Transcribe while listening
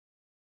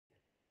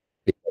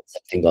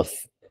something of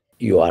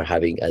you are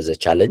having as a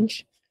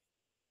challenge,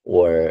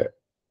 or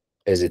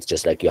is it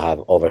just like you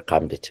have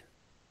overcome it?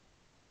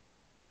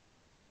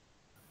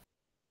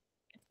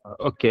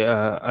 Okay,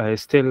 I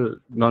still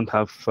don't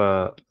have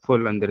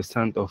full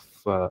understand of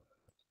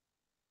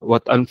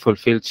what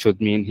unfulfilled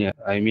should mean here.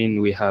 I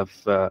mean, we have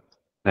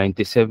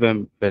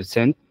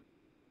 97%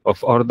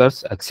 of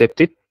orders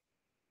accepted,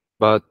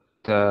 but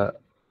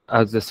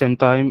at the same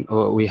time,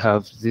 we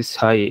have this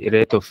high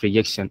rate of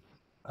rejection.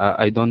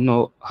 I don't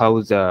know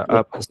how the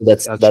app So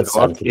actually that's works.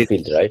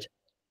 unfulfilled, right?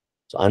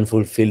 So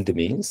unfulfilled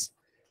means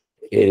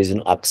it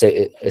isn't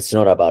it's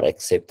not about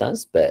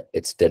acceptance, but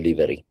it's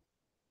delivery.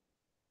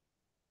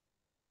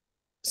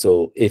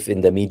 So if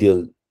in the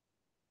middle,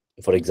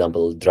 for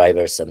example,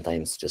 drivers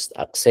sometimes just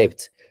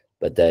accept,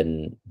 but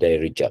then they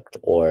reject,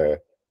 or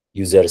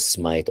users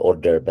might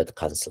order but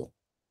cancel.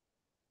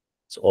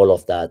 So all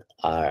of that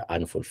are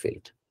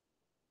unfulfilled,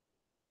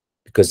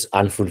 because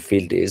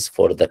unfulfilled is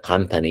for the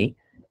company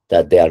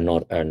that they are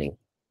not earning.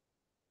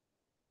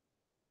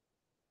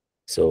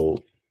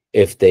 So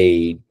if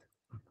they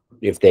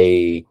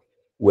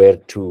were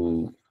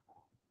to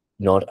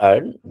not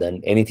earn,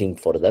 then anything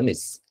for them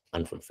is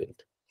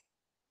unfulfilled.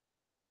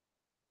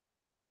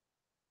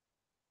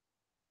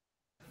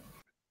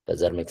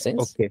 Does that make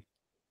sense? Okay.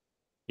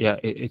 Yeah,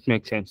 it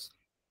makes sense.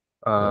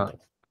 Okay.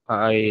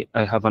 I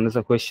have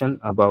another question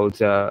about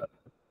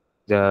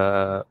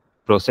the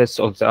process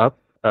of the app.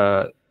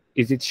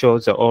 Is it show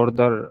the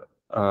order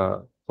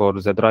for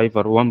the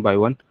driver one by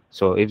one?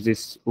 So if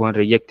this one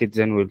rejected,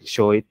 then we'll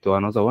show it to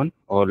another one,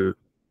 or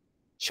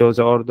show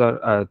the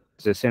order at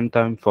the same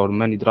time for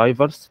many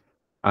drivers,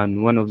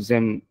 and one of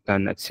them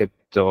can accept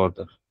the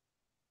order.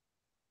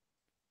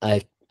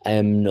 I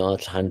am not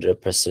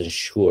 100%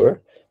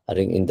 sure. I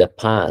think in the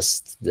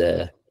past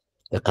the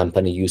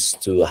company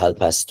used to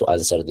help us to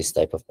answer this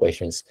type of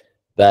questions,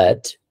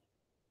 but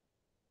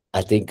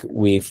I think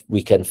we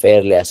can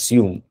fairly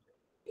assume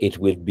it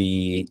will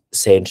be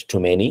sent to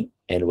many,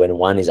 and when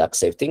one is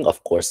accepting,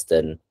 of course,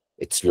 then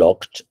it's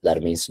locked.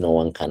 That means no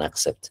one can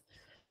accept.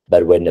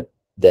 But when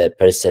the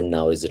person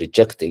now is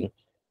rejecting,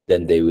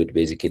 then they would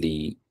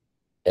basically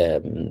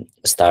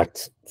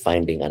start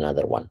finding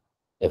another one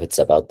if it's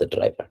about the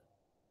driver.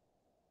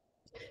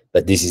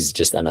 But this is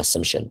just an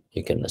assumption.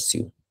 You can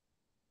assume.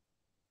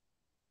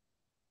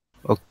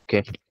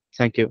 Okay,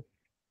 thank you.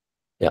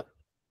 Yeah,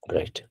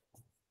 great.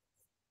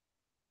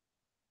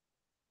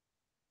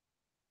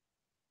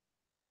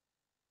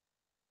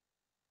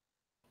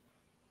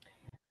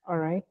 All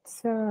right,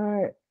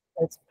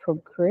 let's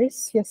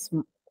progress. Yes,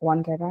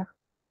 Wandera.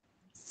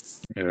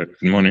 Good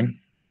morning.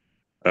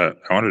 I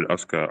wanted to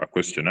ask a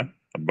question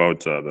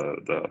about I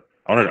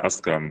wanted to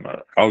ask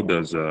how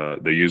does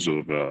the use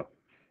of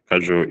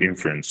casual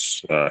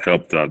inference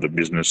help the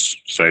business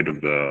side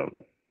of the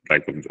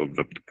of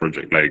the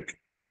project,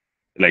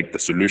 like the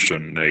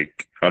solution,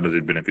 like how does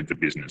it benefit the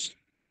business?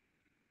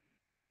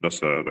 That's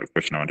the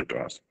question I wanted to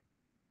ask.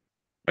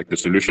 Like the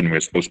solution we're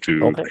supposed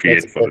to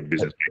create for the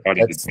business, how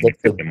does it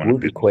benefit them on a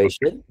good business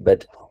question,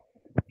 but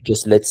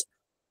just let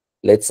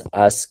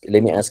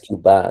me ask you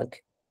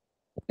back.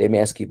 Let me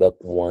ask you back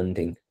one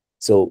thing.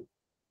 So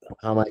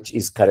how much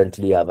is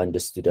currently you have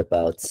understood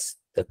about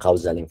the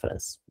causal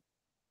inference?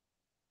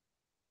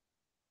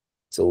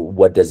 So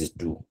what does it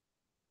do?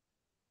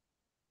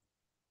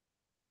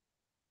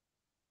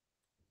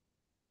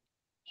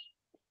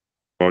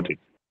 about it?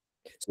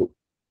 So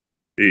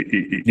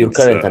your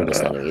current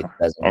understanding, it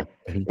doesn't.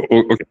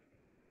 Okay.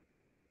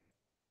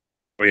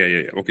 Oh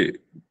yeah. Okay.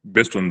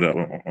 Based on the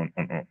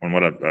on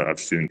what I've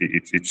seen,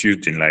 it's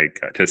used in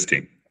like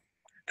testing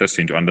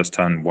to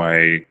understand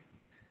why.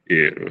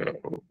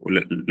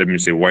 Let me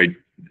say why.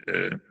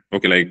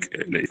 Okay, like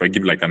if I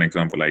give like an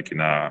example, like in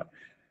a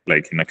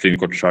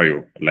clinical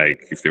trial,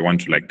 like if they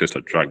want to like test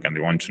a drug and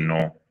they want to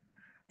know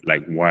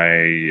like why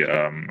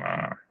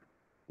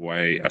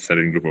a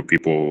certain group of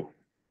people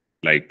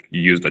like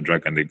use the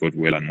drug and they got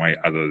well, and why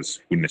others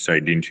who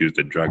necessarily didn't use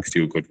the drug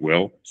still got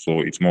well.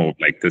 So it's more of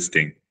like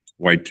testing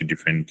why two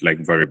different like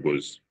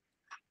variables.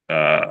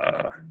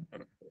 Okay,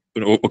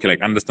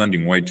 like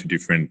understanding why two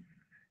different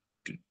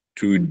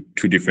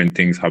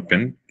things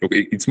happen.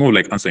 Okay, it's more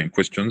like answering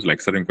questions, like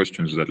certain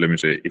questions that, let me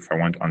say, if I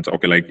want to answer.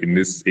 Okay, like in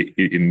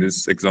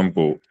this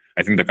example,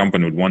 I think the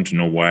company would want to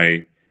know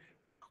why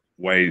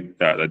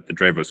the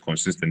drivers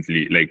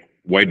consistently, like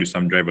why do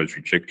some drivers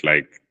reject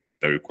like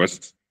the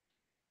request.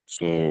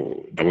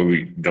 So the way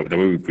we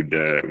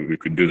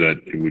could do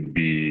that, it would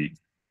be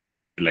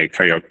like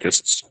carry out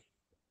tests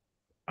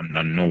and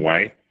know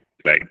why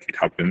like it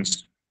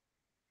happens.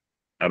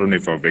 I don't know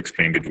if I've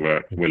explained it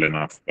well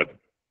enough, but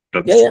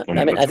that's yeah.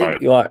 I mean, I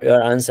think you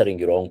are answering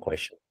your own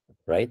question,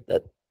 right?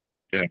 That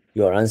yeah,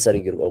 you are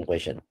answering your own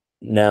question.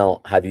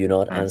 Now, have you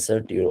not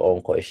answered your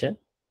own question?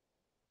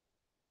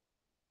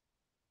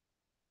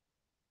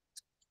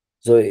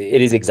 So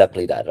it is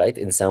exactly that, right?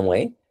 In some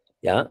way,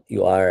 yeah,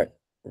 you are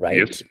right.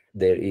 Yes.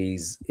 There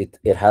is it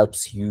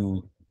helps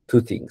you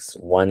two things.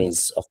 One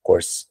is, of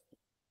course,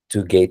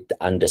 to get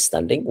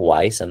understanding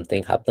why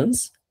something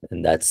happens,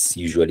 and that's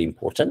usually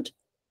important,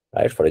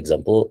 right? For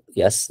example,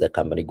 yes, the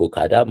company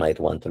Gokada might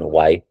want to know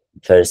why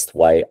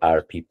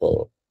are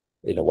people,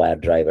 why are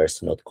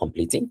drivers not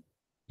completing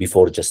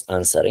before just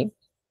answering.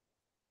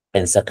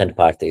 And second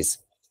part is,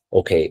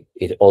 okay,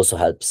 it also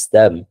helps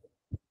them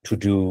to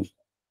do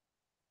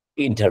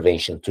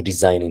intervention, to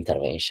design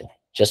intervention,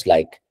 just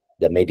like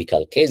the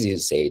medical case you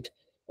said,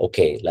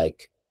 okay,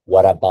 like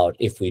what about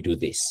if we do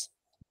this?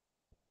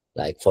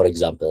 Like, for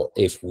example,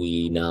 if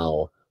we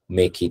now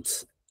make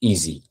it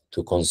easy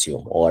to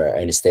consume, or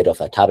instead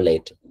of a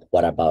tablet,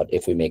 what about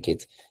if we make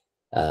it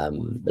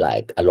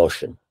like a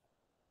lotion,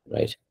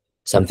 right?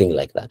 Something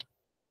like that.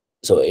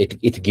 So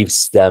it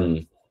gives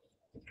them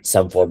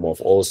some form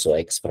of also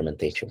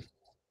experimentation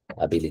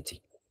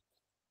ability.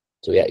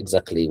 So yeah,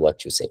 exactly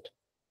what you said.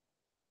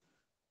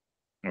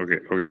 Okay.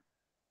 Okay.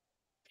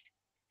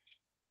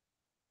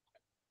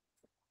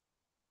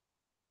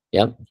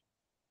 Yeah.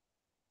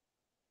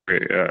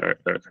 Okay.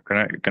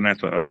 Can I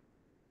ask a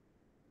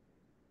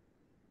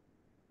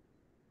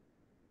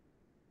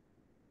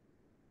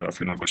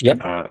final question?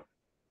 Yeah.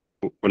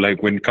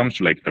 Like when it comes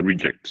to like the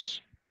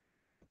rejects,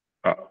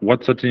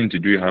 what certainty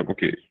do you have?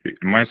 Okay,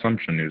 my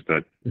assumption is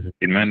that,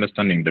 in my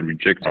understanding, the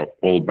rejects are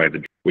all by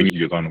the when you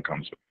use on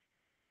council.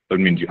 That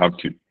means you have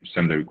to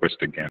send the request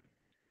again,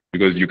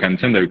 because you can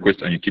send the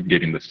request and you keep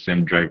getting the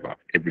same driver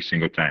every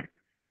single time.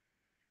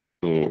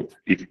 So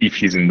if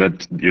he's in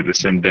that the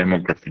same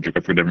geographic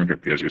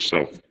demography as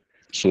yourself,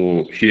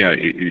 so here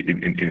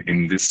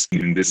in this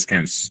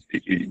sense,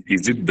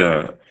 is it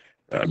the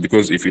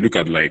because if you look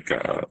at like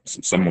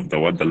some of the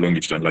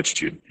longitude and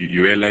latitude,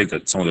 you realize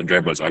that some of the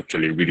drivers are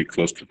actually really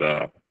close to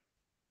the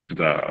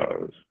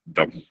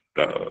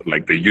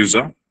like the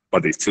user,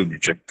 but they still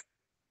reject.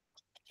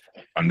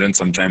 And then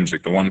sometimes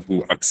like the one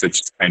who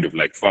accepts kind of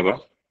like further.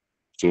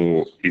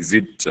 So is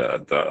it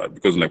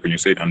because like when you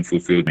say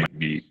unfulfilled might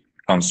be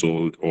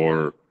cancelled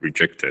or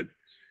rejected?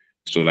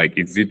 So like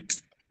is it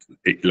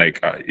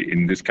like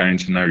in this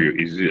current scenario,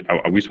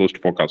 are we supposed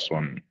to focus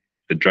on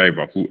the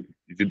driver who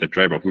is it the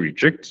driver who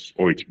rejects,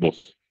 or it's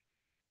both?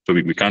 So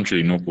we can't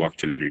really know who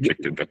actually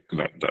rejected the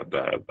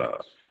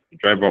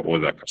driver or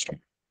the customer.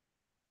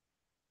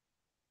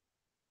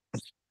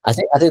 I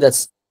think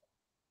this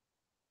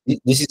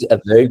is a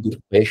very good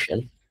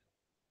question.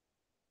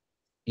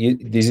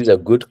 This is a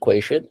good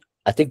question.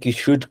 I think you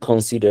should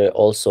consider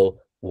also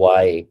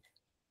why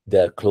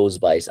the close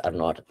buys are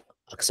not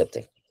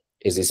accepting.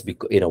 Is this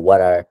because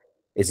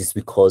is this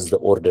because the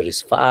order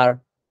is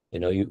far?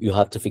 You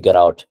have to figure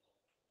out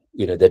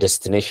the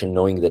destination.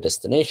 Knowing the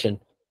destination,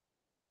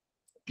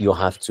 you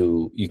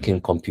can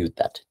compute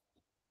that.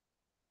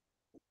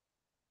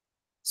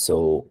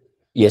 So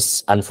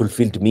yes,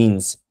 unfulfilled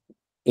means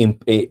in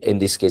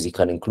this case you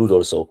can include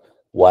also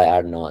why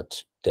are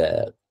not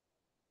the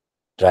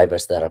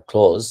drivers that are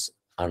close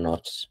are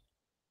not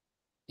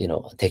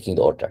taking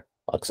the order,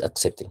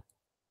 accepting.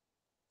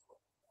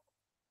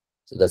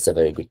 So that's a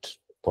very good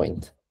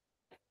point.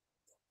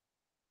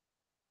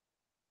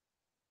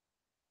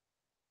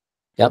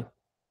 Yeah.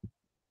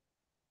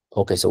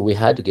 Okay, so we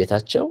had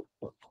Getachew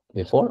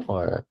before,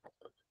 or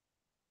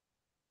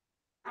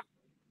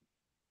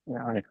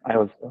Yeah, I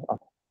also.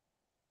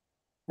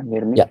 Can you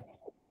hear me? Yeah.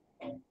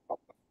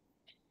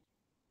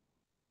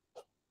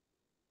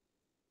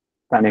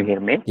 Can you hear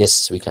me?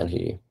 Yes, we can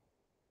hear you.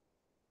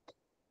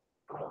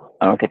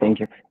 Okay, thank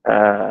you.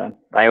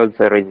 I was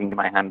raising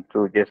my hand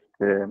to just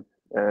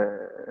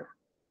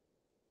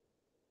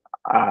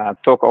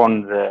talk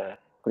on the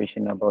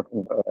question about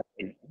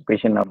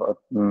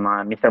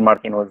Mr.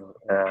 Martin was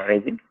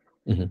raising.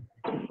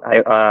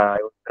 I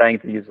was trying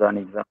to use an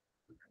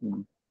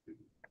example.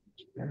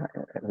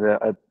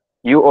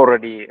 You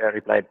already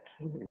replied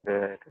to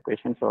the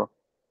question. So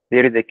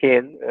there is a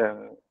case.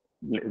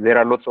 There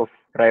are lots of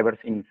drivers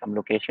in some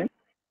location,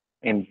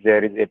 and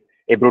there is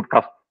a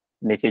broadcast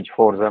message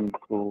for them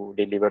to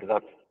deliver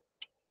that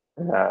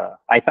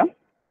item.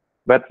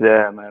 But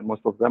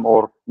most of them,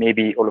 or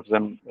maybe all of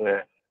them,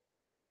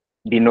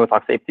 did not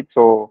accept it.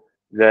 So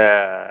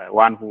the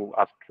one who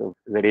asked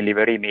the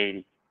delivery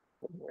may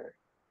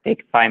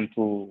take time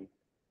to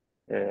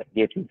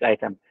get his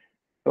item.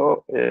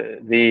 So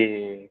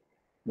the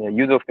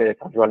use of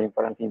causal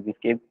inference in this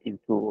case is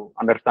to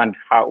understand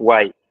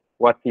why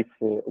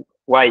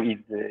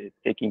is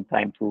taking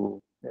time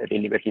to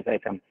deliver his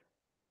item.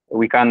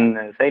 We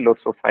can say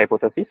lots of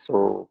hypotheses.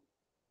 So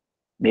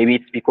maybe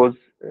it's because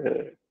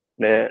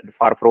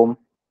far from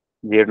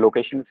their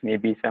locations,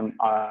 maybe some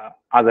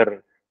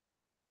other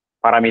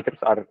parameters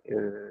are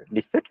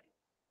listed.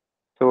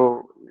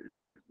 So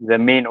the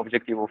main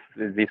objective of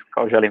this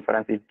causal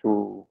inference is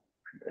to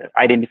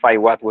identify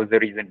what was the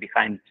reason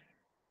behind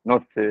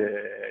not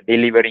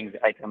delivering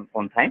the item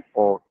on time,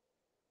 or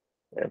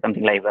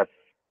something like that.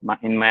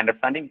 In my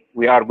understanding,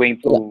 we are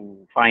going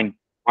to find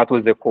what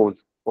was the cause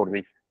for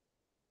this.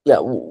 Yeah,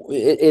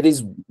 it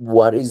is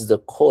what is the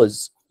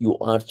cause you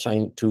are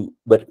trying to,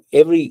 but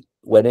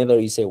whenever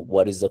you say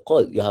what is the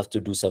cause, you have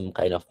to do some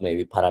kind of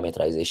maybe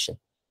parameterization,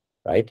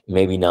 right?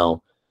 Maybe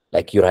now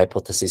like your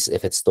hypothesis,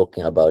 if it's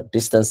talking about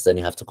distance, then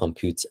you have to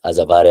compute as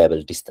a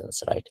variable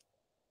distance, right?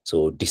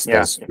 So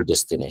distance to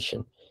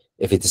destination.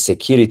 If it is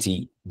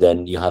security,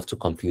 then you have to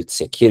compute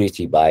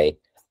security by,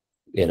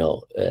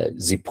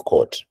 zip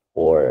code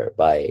or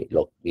by,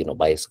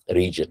 by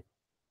region.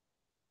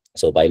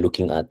 So by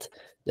looking at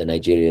the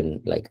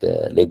Nigerian, like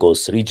the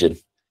Lagos region,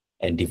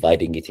 and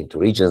dividing it into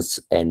regions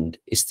and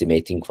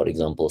estimating, for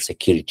example,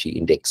 security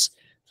index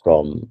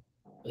from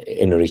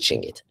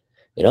enriching it,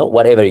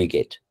 whatever you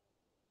get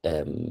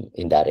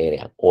in that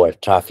area, or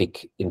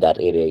traffic in that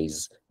area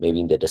is maybe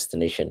in the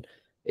destination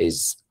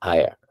is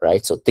higher,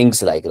 right? So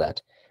things like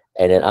that.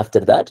 And then after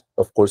that,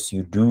 of course,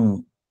 you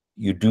do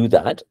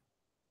that,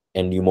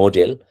 and you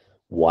model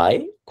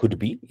why could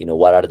be,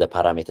 what are the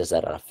parameters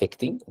that are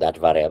affecting that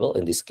variable.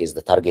 In this case,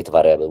 the target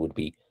variable would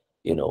be,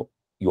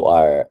 you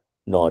are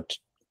not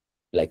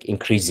like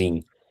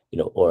increasing,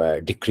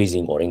 or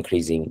decreasing or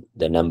increasing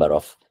the number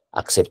of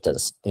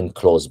acceptance in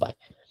close by,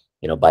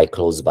 by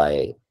close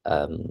by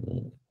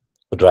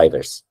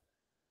drivers.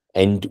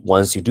 And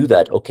once you do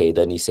that, okay,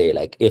 then you say,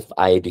 like, if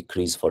I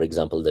decrease, for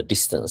example, the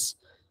distance,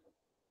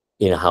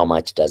 how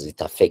much does it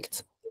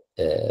affect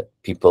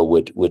people?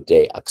 Would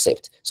they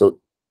accept? So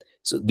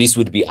this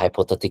would be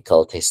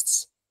hypothetical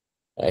tests,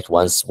 right?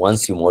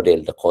 Once you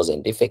model the cause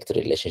and effect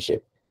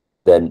relationship,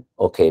 then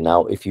okay,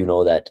 now if you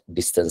know that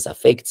distance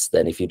affects,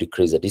 then if you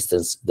decrease the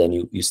distance, then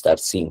you start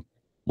seeing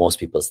most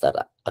people start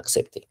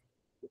accepting.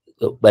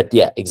 But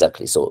yeah,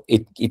 exactly. So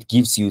it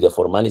gives you, the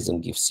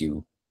formalism gives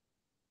you,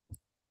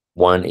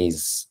 one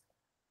is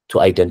to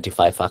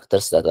identify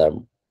factors that are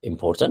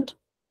important,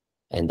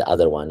 and the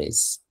other one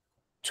is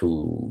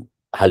to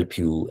help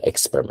you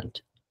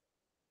experiment.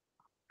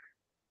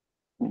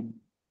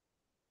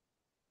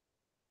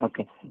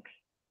 Okay.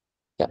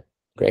 Yeah,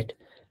 great.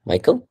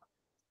 Michael?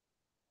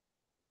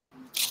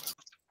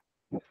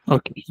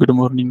 Okay, good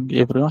morning,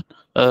 everyone.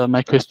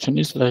 My question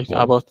is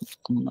about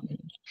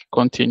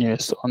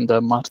continuous on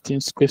the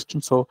Martin's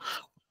question. So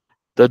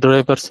the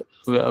drivers,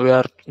 we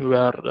are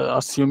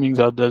assuming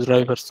that the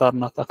drivers are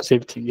not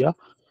accepting, yeah.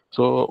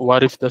 So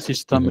what if the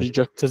system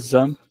rejects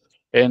them,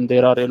 and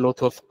there are a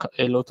lot of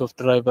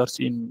drivers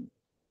in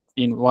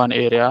one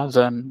area?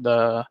 Then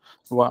the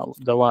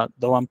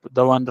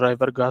one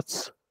driver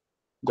gets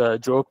the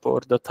job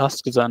or the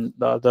task, then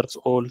the others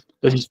all,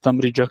 the system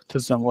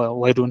rejects them. Well,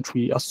 why don't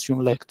we assume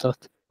like that?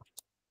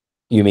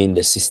 You mean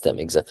the system,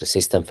 exactly,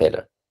 system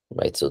failure,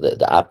 right? So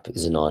the app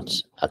is not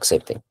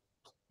accepting.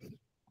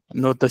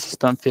 Not the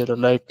system failure.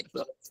 Like,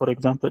 for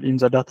example, in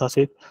the data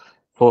set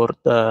for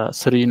the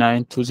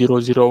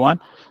 392001,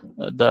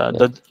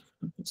 the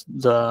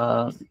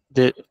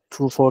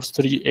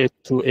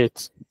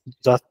 243828,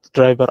 that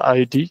driver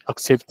ID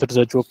accepted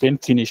the job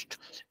and finished.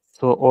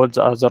 So all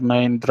the other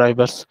 9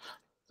 drivers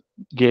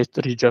get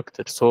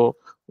rejected. So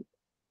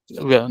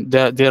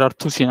there are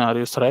 2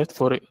 scenarios, right?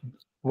 For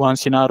one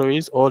scenario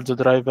is all the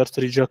drivers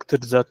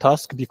rejected the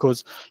task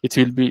because it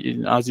will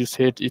be, as you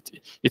said,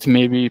 it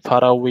may be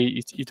far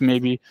away, it may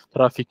be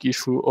traffic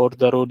issue, or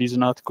the road is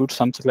not good,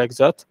 something like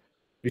that.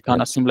 We can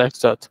assume like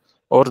that.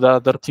 Or the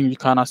other thing we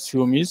can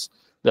assume is,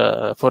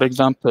 for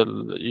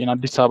example, in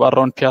Addis Ababa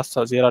around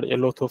Piazza, there are a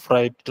lot of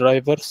ride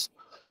drivers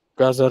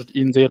gathered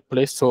in their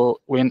place. So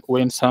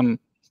when some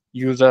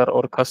user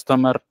or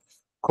customer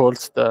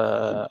calls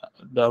the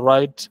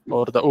ride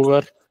or the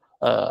Uber,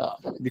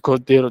 because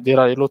there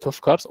are a lot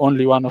of cars,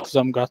 only one of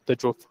them got the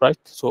job, right?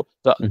 So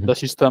the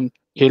system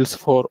kills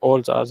for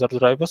all the other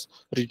drivers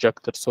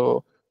rejected.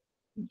 So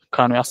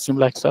can we assume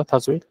like that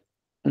as well?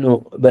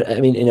 No, but I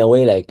mean, in a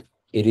way, like,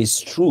 it is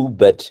true,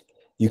 but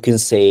you can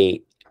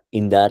say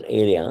in that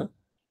area,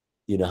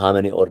 how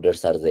many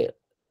orders are there?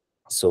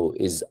 So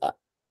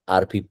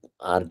are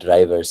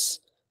drivers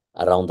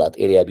around that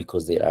area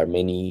because there are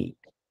many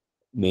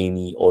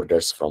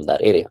orders from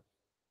that area?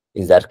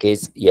 In that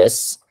case,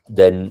 yes.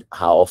 Then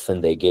how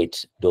often they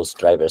get those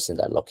drivers in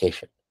that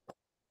location?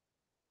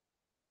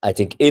 I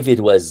think if it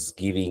was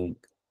giving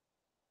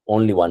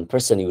only one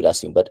person, you would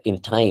assume, but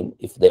in time,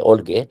 if they all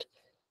get,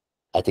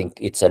 I think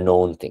it's a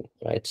known thing,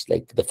 right? It's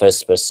like the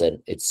first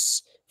person,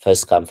 it's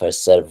first come,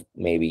 first serve,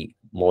 maybe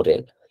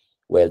model,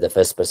 where the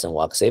first person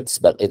who accepts,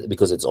 but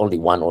because it's only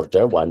one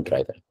order, one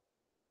driver.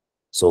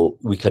 So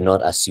we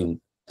cannot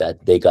assume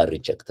that they got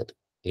rejected.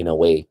 In a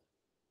way,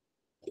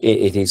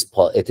 it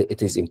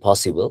is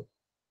impossible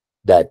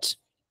that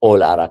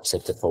all are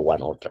accepted for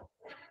one order.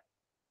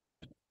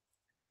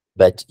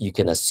 But you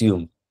can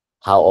assume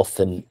how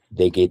often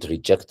they get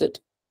rejected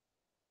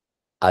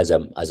as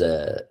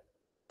a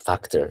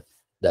factor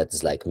that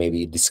is like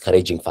maybe a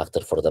discouraging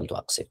factor for them to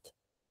accept.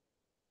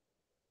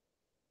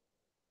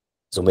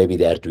 So maybe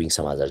they are doing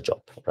some other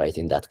job, right?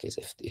 In that case,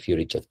 if you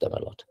reject them a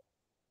lot.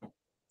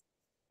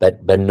 But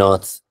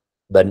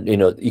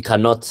you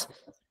cannot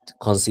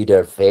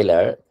consider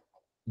failure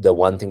the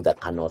one thing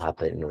that cannot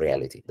happen in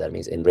reality. That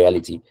means in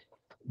reality,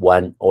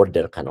 one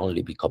order can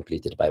only be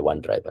completed by one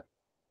driver.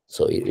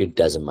 So it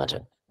doesn't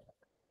matter.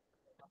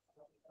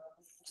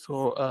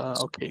 So,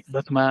 okay,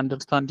 but my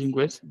understanding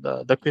was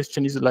the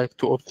question is like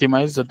to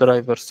optimize the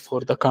drivers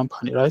for the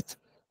company, right?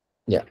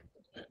 Yeah.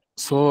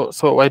 So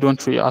why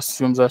don't we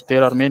assume that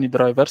there are many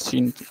drivers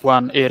in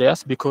one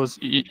areas, because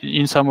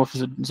in some of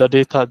the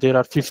data there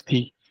are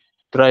 50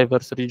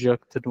 drivers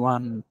rejected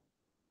one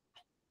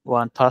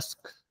task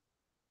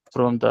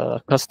from the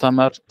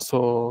customer.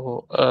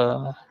 So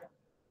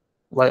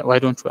why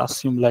don't we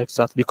assume like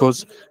that?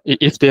 Because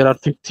if there are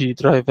 50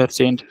 drivers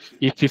and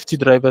if 50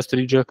 drivers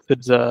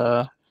rejected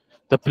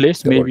the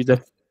place, maybe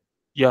the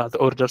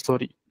order,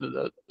 sorry,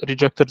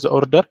 rejected the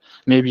order,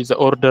 maybe the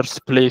order's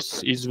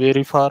place is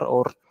very far,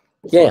 or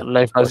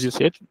like as you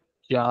said.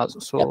 Yeah,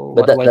 so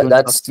but why don't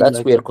that's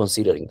we are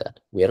considering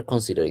that. We are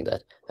considering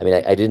that. I mean,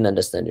 I didn't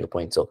understand your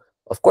point. So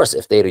of course,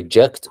 if they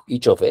reject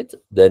each of it,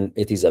 then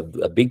it is a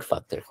big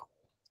factor.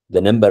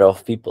 The number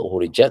of people who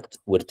reject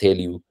will tell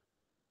you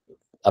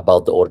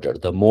about the order.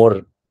 The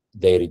more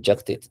they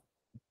reject it,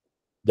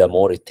 the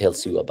more it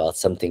tells you about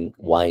something,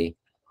 why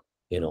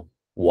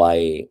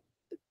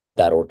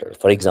that order.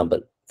 For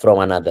example, from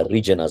another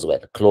region as well,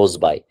 close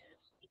by,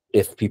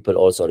 if people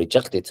also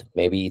reject it,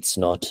 maybe it's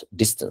not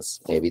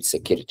distance, maybe it's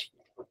security.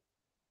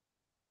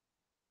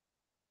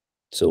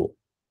 So,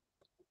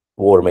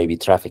 or maybe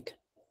traffic.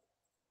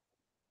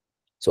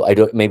 So I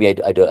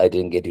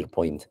didn't get your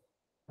point.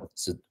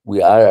 So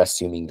we are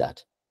assuming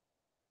that.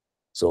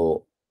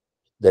 So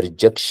the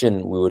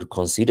rejection, we would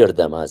consider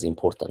them as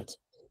important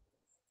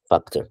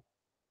factor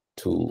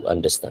to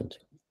understand.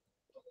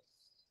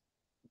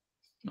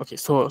 Okay,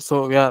 so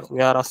we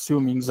are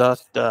assuming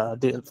that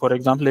for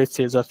example, let's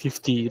say the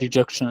 50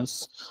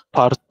 rejections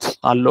part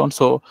alone.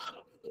 So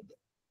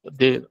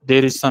there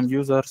is some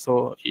user.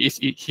 So if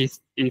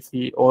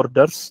he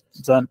orders,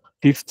 then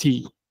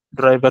 50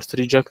 drivers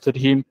rejected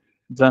him,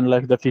 then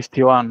like the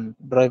 51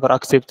 driver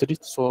accepted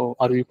it. So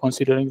are we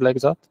considering like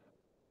that?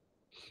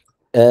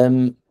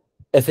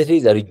 If it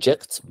is a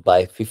reject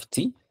by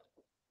 50,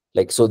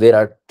 like, so there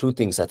are two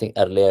things. I think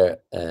earlier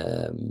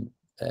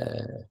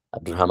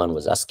Abdulrahman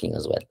was asking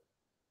as well,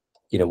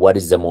 what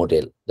is the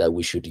model that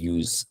we should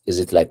use? Is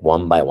it like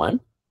one by one,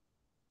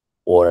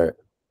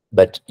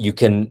 but you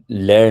can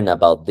learn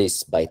about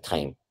this by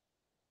time,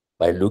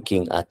 by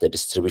looking at the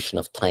distribution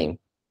of time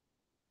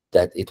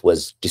that it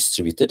was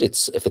distributed.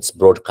 If it's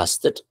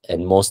broadcasted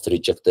and most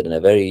rejected in a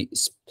very,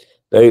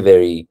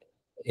 very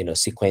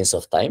sequence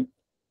of time,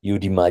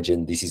 you'd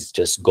imagine this is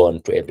just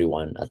gone to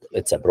everyone.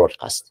 It's a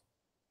broadcast.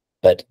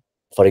 But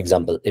for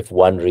example, if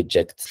one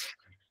reject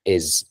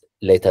is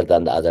later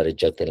than the other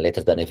reject and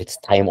later than, if it's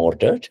time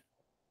ordered,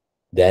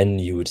 then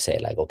you would say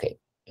like, okay,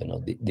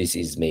 this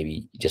is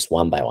maybe just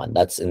one by one.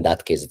 That's, in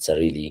that case, it's a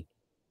really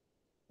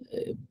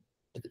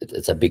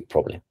it's a big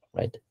problem,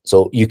 right?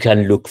 So you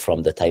can look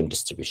from the time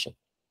distribution.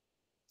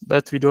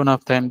 But we don't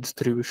have time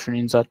distribution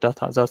in that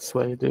data. That's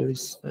why there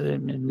is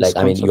like,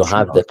 I mean, you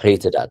have the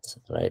created ads,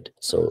 right?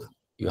 So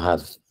you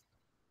have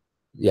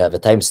a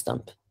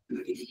timestamp.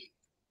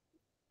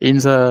 In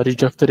the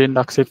rejected and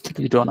accepted,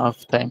 we don't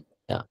have time.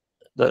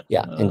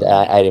 Yeah. And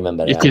I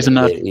remember it is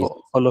not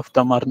all of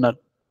them are not.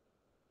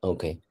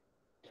 Okay,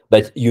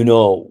 but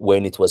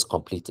when it was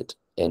completed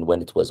and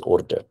when it was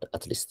ordered,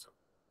 at least.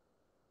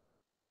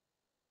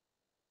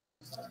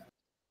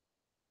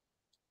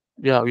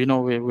 Yeah, we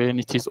know when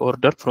it is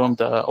ordered from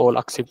the all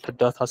accepted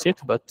data set,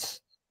 but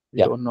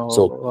we don't know.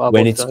 So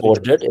when it's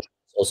ordered, it's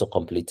also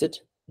completed.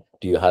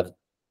 Do you have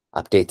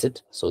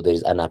updated? So there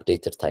is an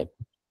updated time.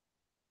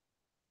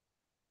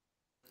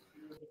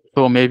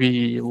 So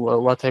maybe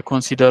what I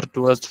considered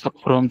was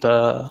from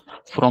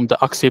the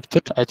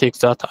accepted, I take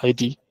that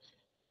ID,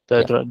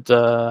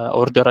 the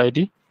order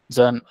ID,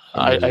 then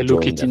I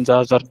look it in the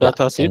other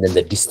data set. And then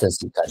the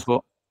distance you can.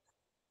 So,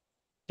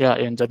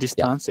 and the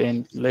distance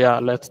and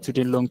latitude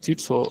and longitude.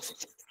 So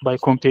by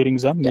comparing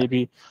them,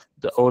 maybe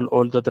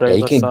all the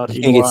drivers are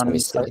in one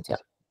side.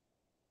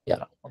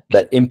 Yeah.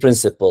 But in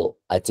principle,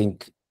 I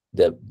think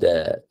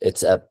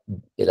it's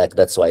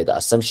that's why the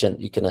assumption,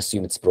 you can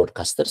assume it's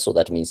broadcaster. So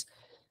that means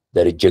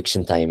the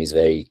rejection time is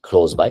very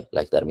close by,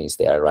 like that means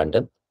they are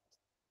random.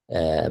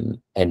 And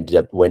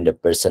when the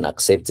person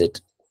accepts it,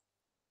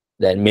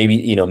 then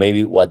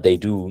maybe what they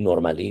do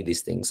normally, these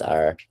things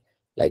are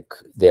like,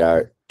 there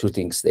are two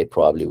things they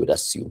probably would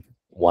assume.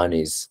 One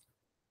is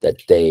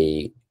that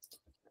they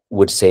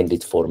would send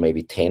it for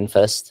maybe 10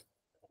 first.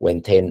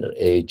 When 10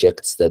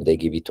 rejects, then they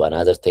give it to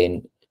another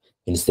 10.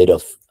 Instead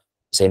of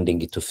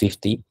sending it to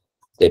 50,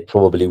 they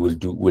probably will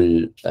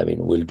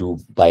do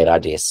by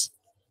radius.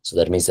 So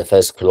that means the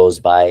first close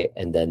by,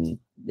 and then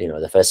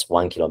the first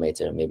 1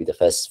 kilometer, maybe the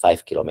first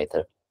 5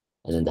 kilometer,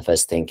 and then the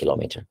first 10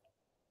 kilometer.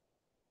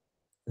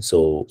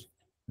 So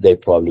they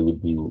probably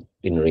would do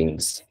in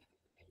rings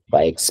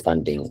by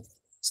expanding.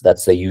 So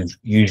that's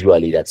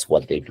usually that's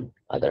what they do.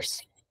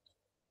 Others.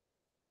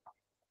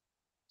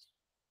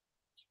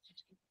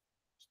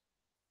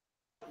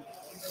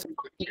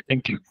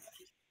 Thank you.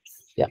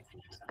 Yeah,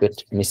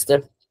 good,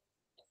 Mister.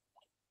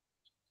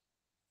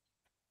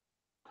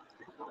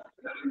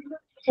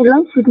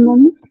 Hello, good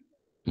morning.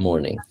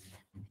 Morning.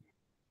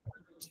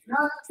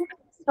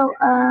 So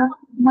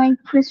my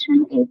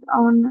question is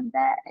on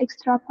the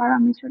extra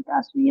parameter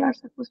that we are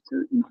supposed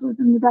to include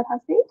in the data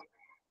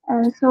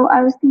set. So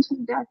I was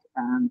thinking that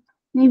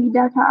maybe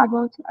data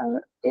about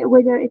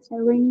whether it's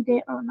a rainy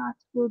day or not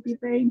will be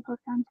very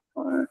important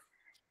for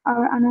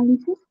our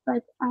analysis,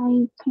 but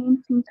I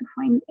can't seem to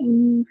find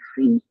any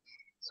free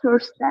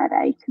source that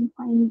I can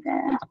find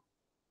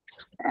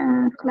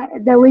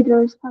the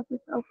weather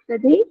status of the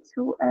day.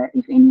 So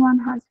if anyone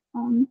has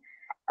found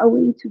a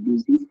way to do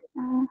this,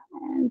 I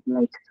would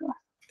like to ask.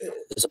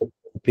 So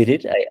repeat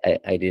it.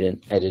 I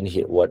didn't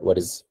hear what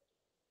is.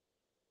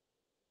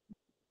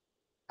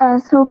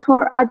 So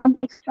for adding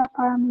extra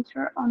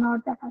parameter on our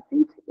data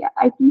set, yeah,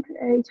 I think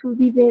it will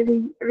be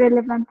very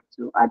relevant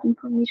to add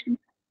information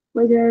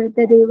whether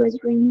the day was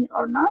rainy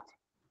or not.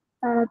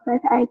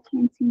 But I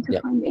can't seem to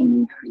find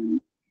any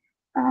free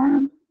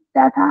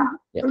data,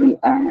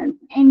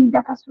 any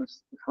data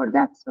source for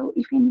that. So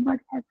if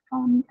anybody has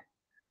found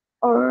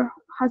or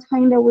has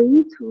found a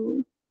way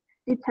to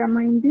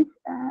determine this,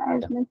 I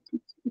would like to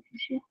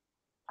share.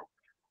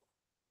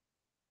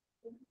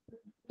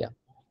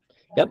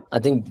 Yep, I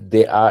think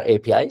there are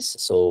APIs.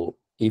 So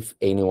if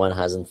anyone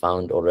hasn't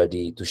found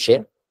already to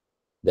share,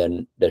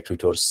 then the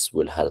tutors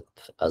will help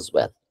as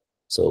well.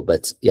 So,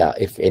 but yeah,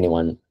 if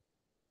anyone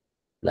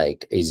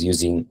like is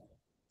using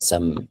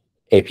some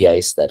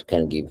APIs that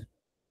can give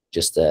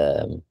just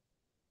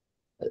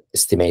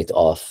estimate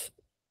of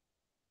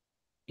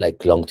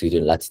like longitude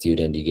and latitude,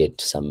 and you get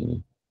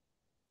some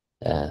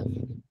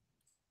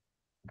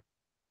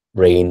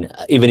rain,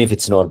 even if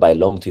it's not by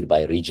longitude,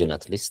 by region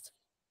at least,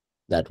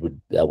 that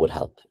would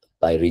help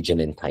by region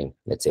and time.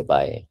 Let's say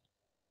by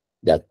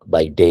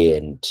day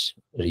and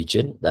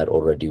region, that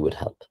already would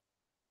help.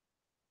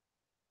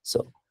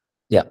 So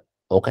yeah,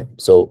 okay.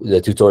 So the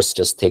tutors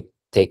just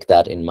take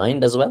that in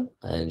mind as well,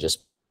 and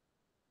just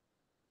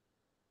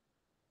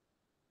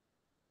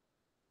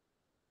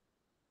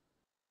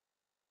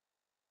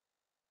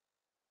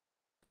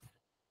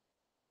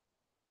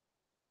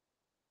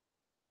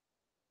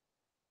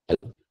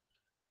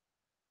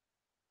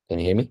can you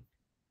hear me?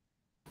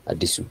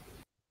 Adisu.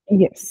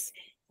 Yes.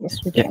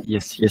 Yes, we can.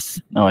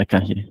 Yes. Now I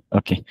can hear you.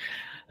 Okay.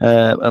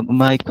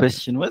 My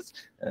question was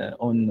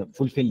on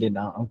fulfilled and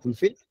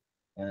unfulfilled.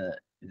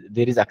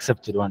 There is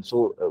accepted one,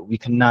 so we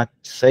cannot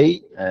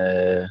say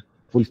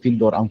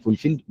fulfilled or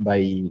unfulfilled by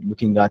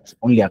looking at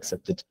only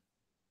accepted.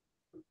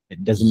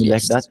 It doesn't mean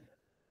like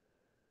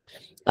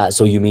that.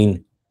 So you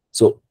mean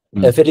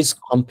if it is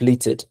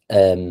completed?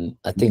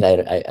 I think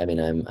I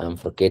mean I'm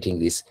forgetting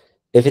this.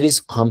 If it is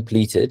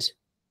completed,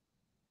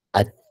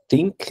 I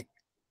think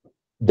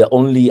the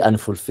only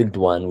unfulfilled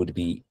one would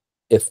be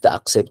if the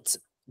accept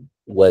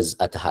was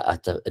at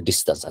a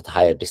distance, at a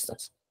higher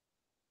distance.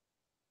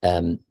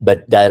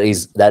 But that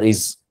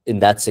is in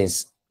that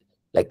sense,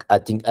 like I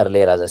think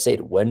earlier, as I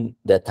said, when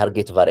the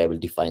target variable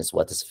defines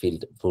what is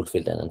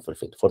fulfilled and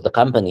unfulfilled. For the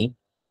company,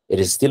 it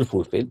is still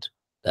fulfilled.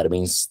 That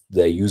means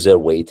the user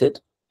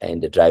waited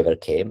and the driver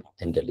came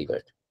and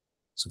delivered.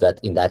 So that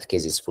in that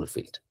case is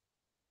fulfilled.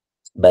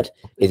 But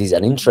it is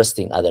an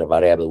interesting other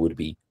variable would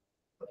be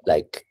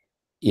like,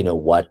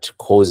 what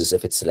causes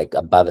if it's like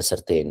above a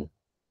certain,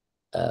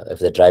 if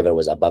the driver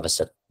was above a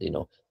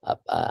certain,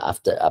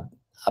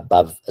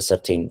 above a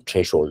certain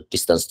threshold,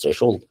 distance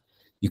threshold,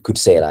 you could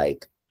say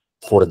like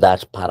for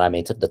that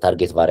parameter, the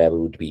target variable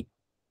would be,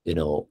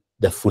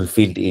 the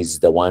fulfilled is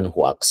the one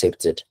who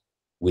accepted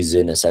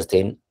within a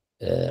certain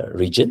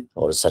region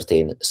or a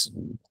certain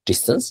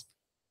distance,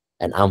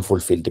 and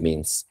unfulfilled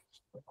means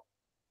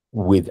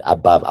with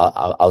above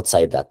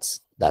outside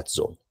that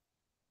zone.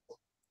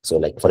 So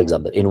like, for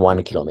example, in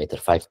 1 kilometer,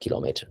 5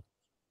 kilometer.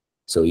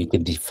 So you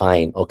can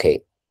define,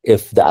 okay,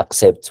 if the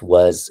accept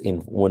was in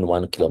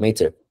 1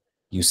 kilometer,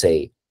 you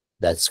say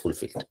that's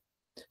fulfilled.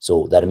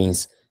 So that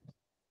means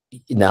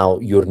now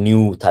your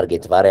new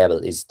target variable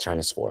is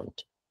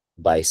transformed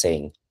by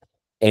saying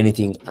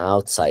anything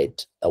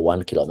outside a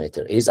 1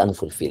 kilometer is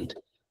unfulfilled,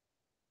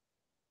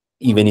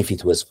 even if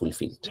it was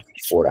fulfilled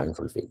or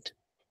unfulfilled.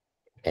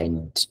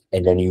 And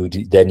then you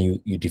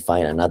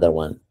define another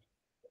one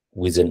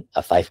within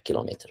a 5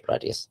 kilometer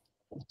radius.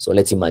 So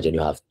let's imagine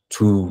you have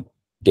 2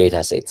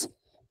 data sets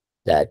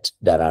that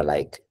are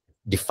like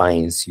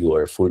defines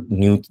your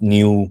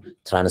new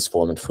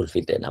transformed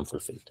fulfilled and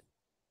unfulfilled.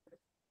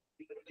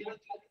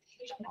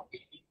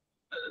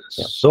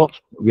 Yeah. So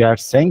we are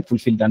saying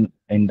fulfilled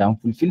and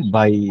unfulfilled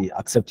by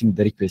accepting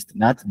the request,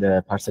 not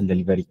the parcel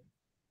delivery.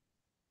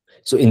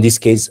 So in this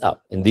case,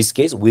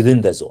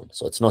 within the zone.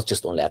 So it's not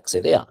just only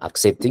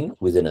accepting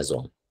within a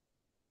zone,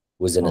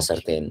 within a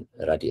certain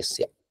radius.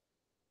 Yeah.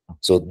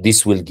 So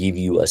this will give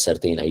you a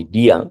certain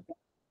idea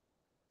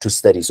to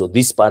study. So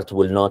this part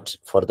will not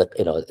for the,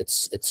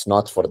 it's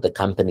not for the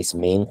company's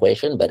main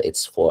question, but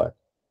it's for,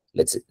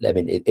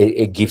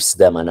 it gives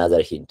them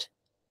another hint.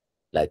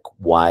 Like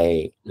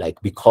why, like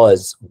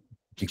because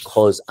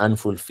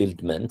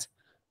unfulfillment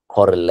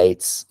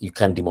correlates, you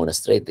can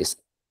demonstrate this.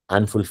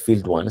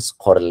 Unfulfilled ones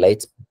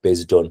correlate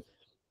based on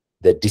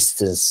the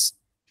distance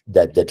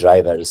that the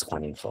driver is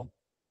coming from.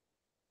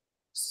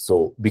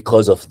 So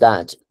because of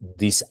that,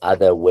 this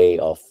other way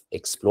of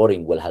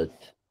exploring will help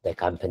the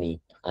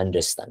company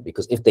understand,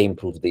 because if they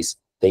improve this,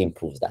 they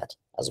improve that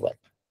as well.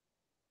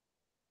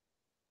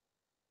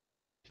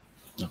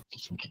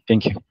 Okay,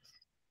 thank you.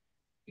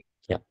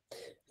 Yeah,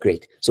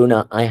 great. So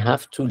now I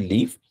have to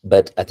leave,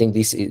 but I think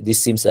this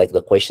seems like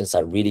the questions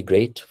are really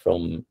great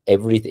from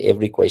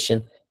every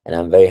question, and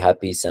I'm very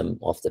happy some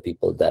of the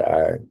people that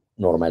are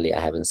normally I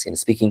haven't seen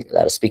speaking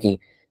that are speaking,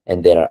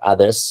 and there are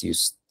others.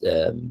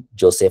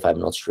 Joseph, I'm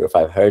not sure if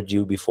I've heard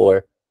you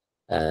before.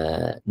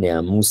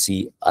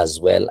 Niamusi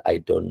as well. I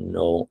don't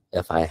know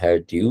if I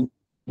heard you.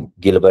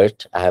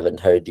 Gilbert, I haven't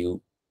heard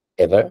you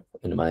ever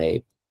in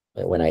my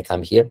when I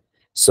come here.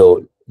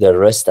 So the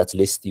rest, at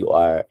least you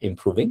are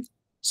improving.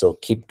 So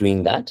keep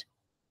doing that.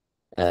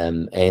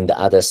 And the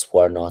others who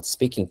are not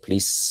speaking,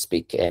 please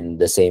speak. And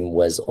the same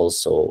was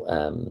also,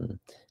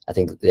 I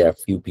think there are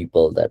a few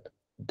people that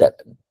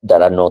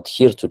are not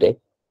here today,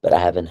 but I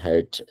haven't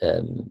heard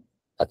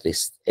at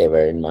least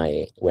ever in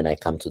when I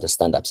come to the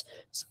stand-ups.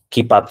 So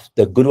keep up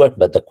the good work,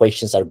 but the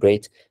questions are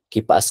great.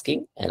 Keep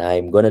asking, and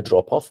I'm going to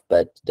drop off,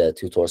 but the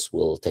tutors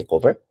will take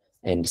over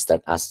and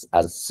start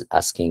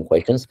asking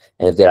questions.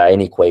 And if there are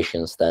any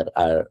questions that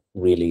are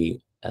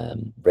really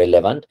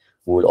relevant,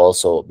 we will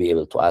also be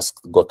able to ask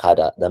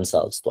Gokada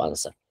themselves to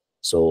answer.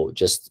 So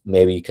just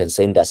maybe you can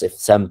send us if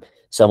some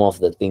of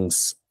the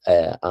things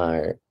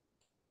are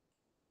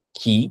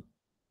key,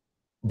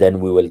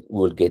 then we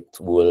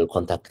will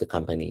contact the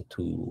company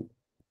to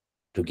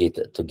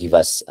give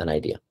us an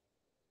idea.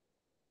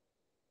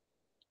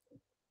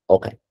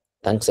 Okay,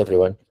 thanks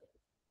everyone.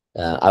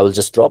 I will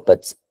just drop,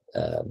 but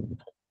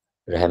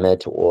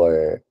Rahmat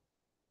or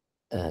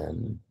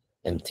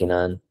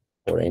Imtinan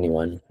or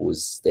anyone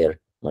who's there,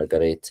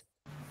 Margaret,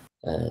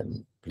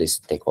 please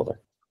take over.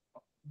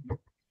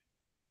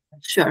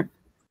 Sure.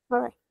 All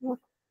right. Yeah.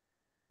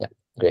 Yeah,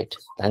 great.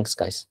 Thanks,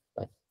 guys.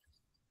 Bye.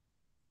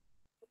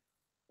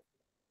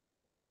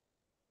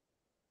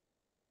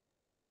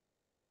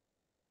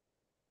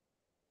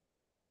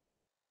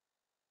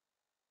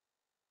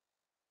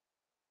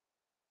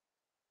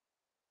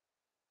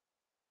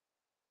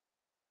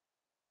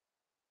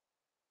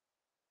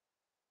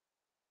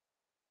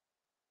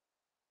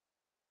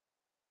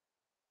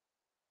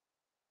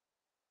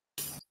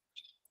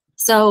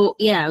 So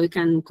yeah, we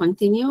can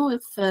continue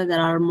if there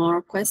are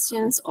more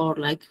questions or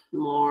like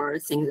more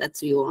things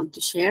that you want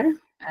to share.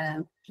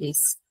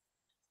 Please,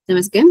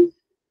 Tim,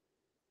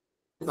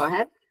 go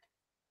ahead.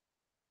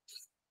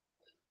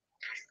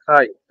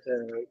 Hi,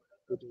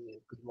 good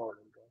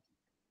morning.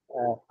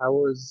 I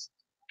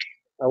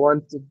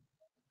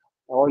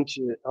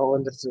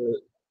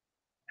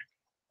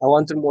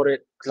wanted more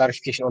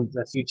clarification on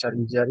the future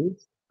engineering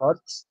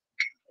part.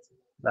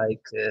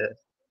 Like,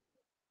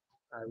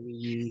 are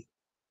we,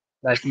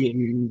 like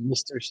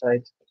Mr.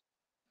 said,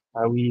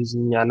 are we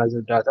using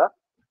another data,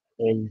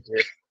 and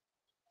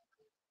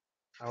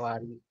how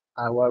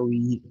are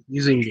we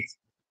using it?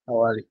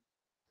 How are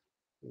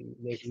we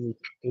making it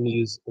in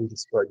use in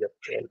this project?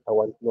 And I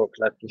want more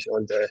clarification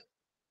on the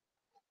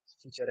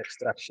feature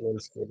extraction and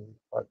scaling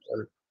part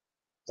on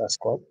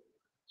task one.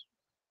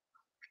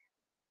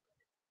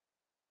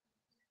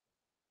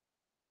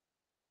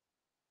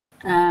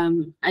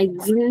 I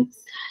didn't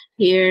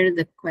hear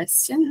the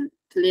question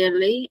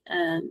clearly.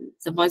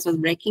 The voice was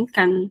breaking.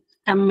 Can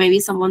maybe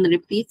someone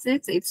repeat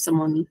it if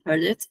someone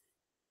heard it?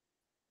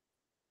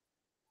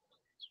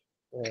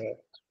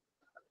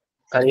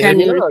 Can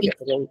you repeat?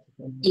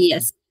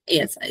 Yes,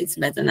 it's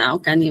better now.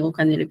 Can you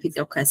repeat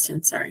your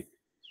question? Sorry.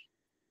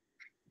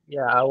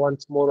 Yeah, I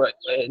want more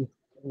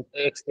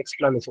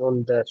explanation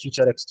on the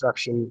feature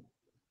extraction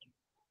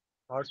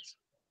part.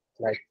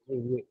 Like,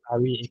 are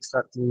we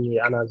extracting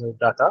another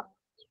data,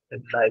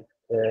 like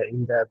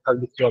in the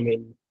public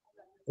domain,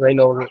 rain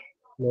or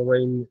no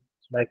rain,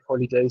 like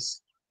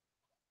holidays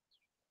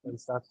and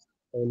stuff?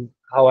 And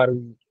how are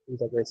we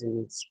integrating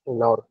it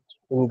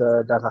in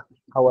the data?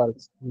 How are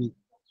we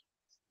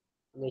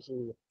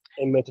making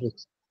a metric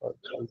or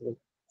something?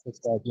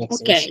 If that makes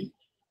sense. Okay.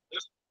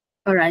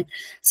 All right.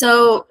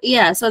 So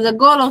yeah, so the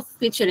goal of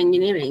feature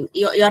engineering,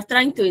 you are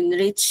trying to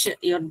enrich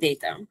your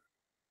data.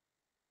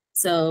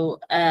 So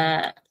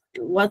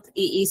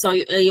so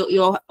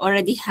you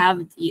already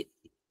have,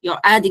 you're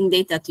adding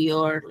data to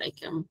your, like,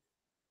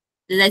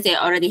 the data you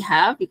already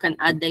have, you can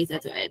add data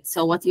to it.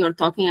 So what you're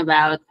talking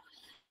about,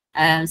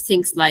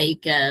 things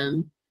like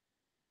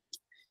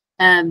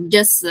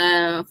just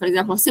for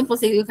example, simple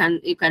thing you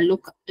can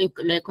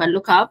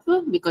look up,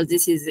 because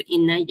this is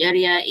in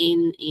Nigeria,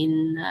 in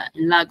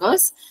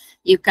Lagos.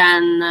 You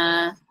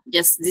can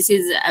this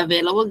is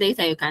available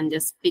data. You can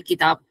just pick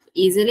it up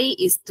easily.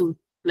 Is to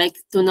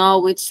know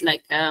which,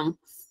 like, of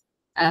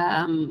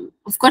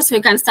course we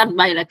can start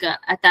by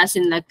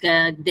attaching the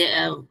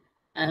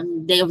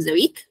day of the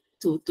week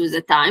to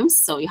the times.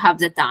 So you have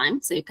the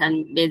time, so you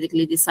can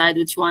basically decide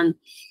which one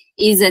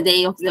is a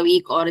day of the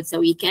week or it's a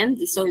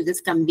weekend. So this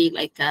can be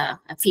like a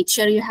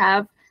feature you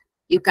have.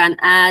 You can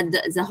add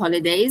the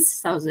holidays.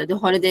 So the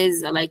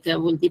holidays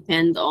will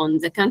depend on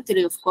the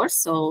country, of course.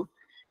 So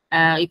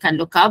You can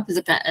look up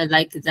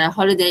like the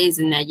holidays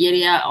in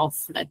Nigeria of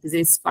like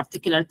this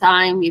particular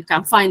time. You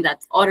can find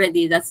that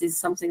already. That is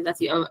something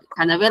that you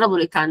can available.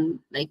 You can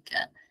like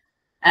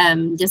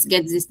just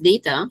get this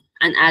data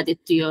and add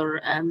it to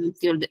your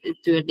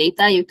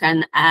data. You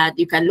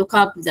can look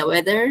up the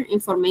weather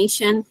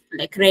information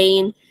like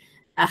rain,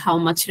 how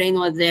much rain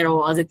was there,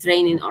 or was it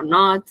raining or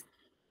not.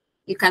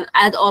 You can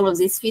add all of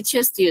these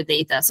features to your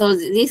data. So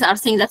these are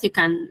things that you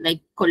can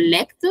like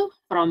collect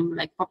from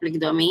like public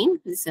domain.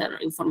 These are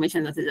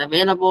information that is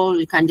available.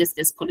 You can just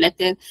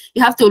collect it.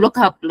 You have to look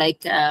up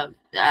like a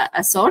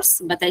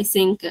source, but I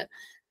think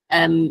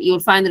you'll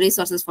find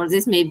resources for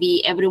this.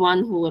 Maybe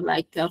everyone who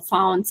like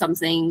found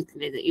something,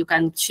 you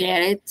can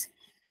share it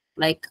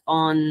like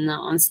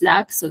on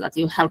Slack so that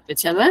you help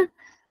each other.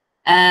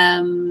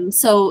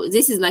 So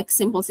this is like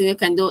simple thing you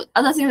can do.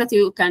 Other thing that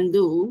you can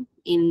do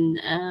in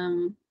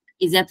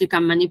is that you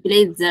can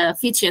manipulate the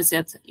features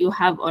that you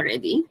have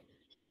already.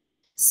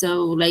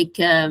 So like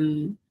I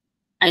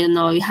don't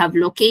know, you have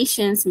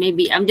locations.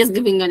 Maybe I'm just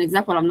giving an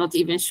example. I'm not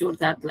even sure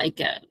that like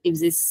if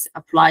this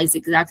applies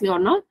exactly or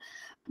not.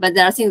 But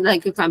there are things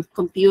like you can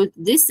compute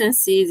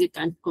distances. You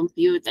can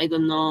compute, I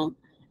don't know,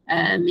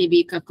 maybe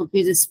you can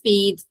compute the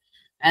speed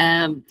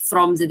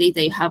from the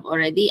data you have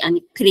already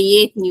and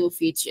create new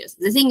features.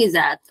 The thing is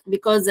that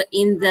because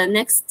in the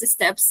next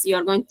steps,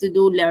 you're going to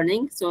do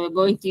learning. So you're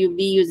going to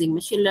be using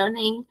machine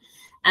learning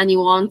and you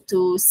want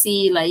to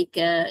see like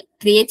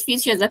create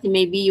features that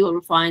maybe you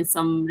will find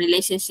some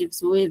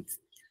relationships with,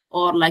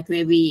 or like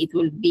maybe it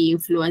will be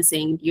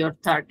influencing your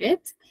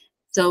target.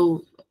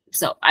 So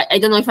I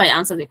don't know if I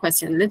answered the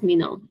question. Let me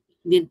know.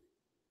 Did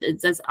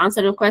that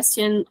answer the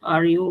question?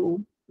 Are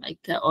you like,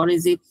 or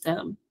is it?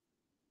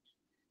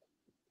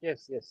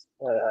 Yes.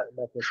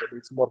 Like I said,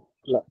 it's more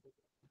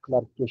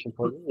clarification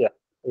for me. Yeah,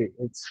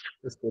 it's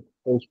good.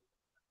 Thank you.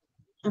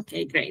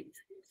 Okay, great.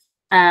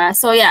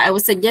 So yeah, I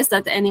would suggest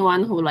that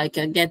anyone who like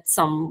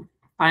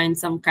find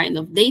some kind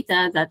of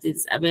data that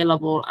is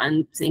available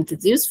and think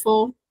it's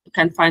useful, you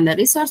can find a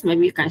resource.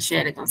 Maybe you can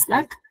share it on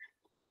Slack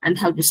and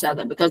help each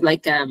other, because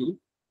like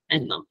I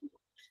don't know.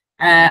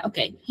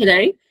 Okay,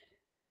 Hilary.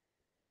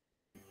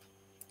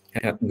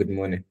 Yeah, good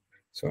morning.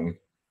 So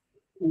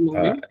Good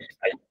morning.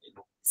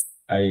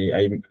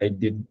 I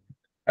did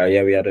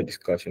yeah, we had a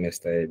discussion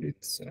yesterday with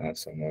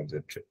some of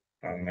the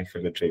my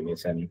fellow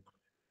trainees, and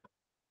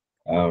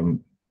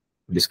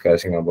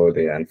discussing about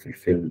the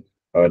unfulfilled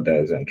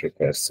orders and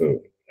requests.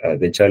 So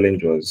the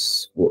challenge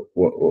was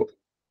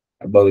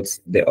about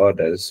the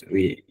orders.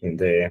 We in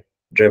the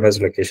driver's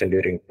location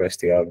during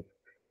request, you have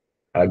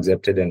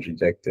accepted and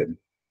rejected,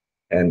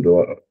 and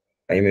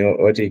I mean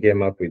what he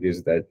came up with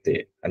is that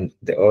the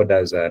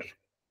orders are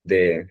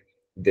the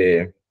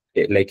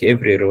like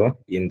every row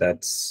in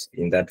that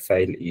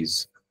file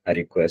is a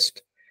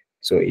request.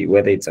 So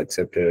whether it's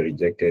accepted or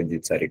rejected,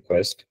 it's a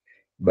request.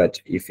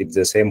 But if it's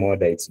the same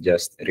order, it's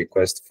just a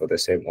request for the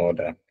same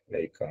order,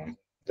 like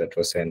that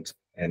was sent,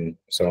 and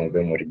some of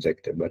them were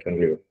rejected, but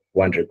only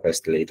one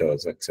request later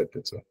was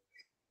accepted. So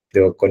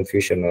the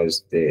confusion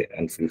was the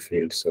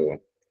unfulfilled. So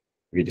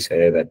we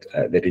decided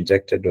that the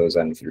rejected was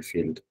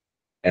unfulfilled,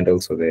 and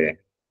also the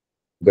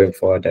going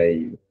forward,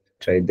 I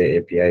tried the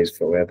APIs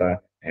for weather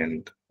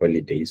and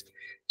holidays.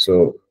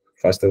 So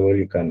first of all,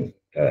 you can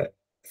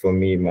for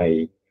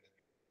me,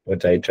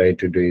 what I try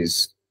to do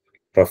is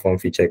perform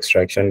feature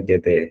extraction,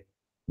 get the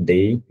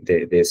day,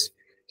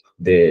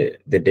 the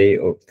day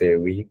of the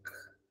week,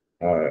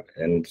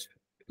 and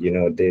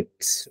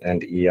dates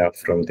and year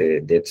from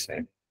the date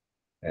time,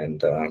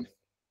 and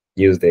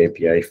use the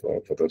API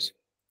for those.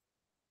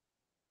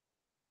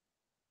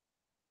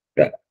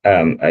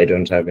 I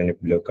don't have any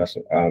blocker.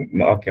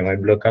 Okay, my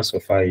blocker so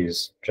far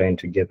is trying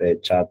to get the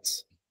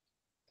charts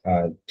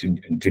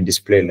to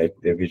display like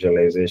the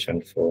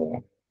visualization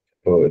for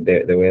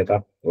the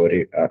weather, or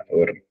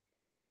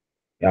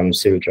I'm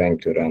still trying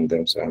to run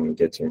them, so I'm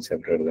getting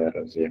several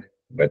errors here,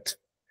 but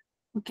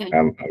Okay.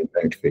 I'm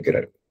trying to figure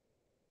out.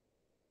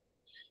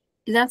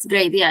 That's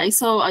great. Yeah, I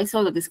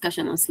saw the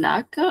discussion on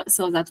Slack.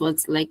 So that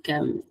was like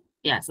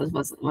yeah, so it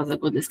was a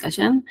good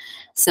discussion.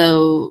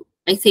 So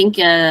I think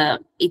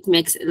it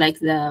makes like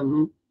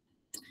the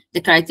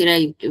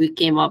criteria we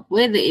came up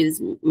with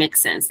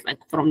makes sense, like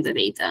from the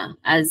data.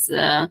 As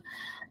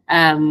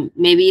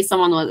maybe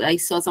I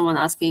saw someone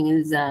asking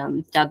in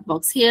the chat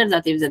box here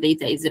that if the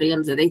data is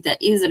real, the data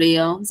is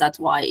real. That's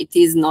why it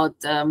is not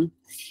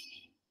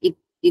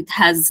it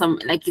has some,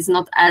 like, it's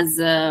not as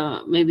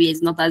maybe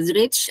it's not as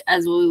rich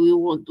as we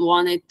would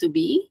want it to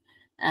be,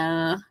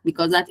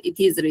 because that it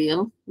is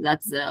real.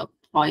 That's the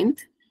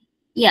point.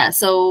 Yeah,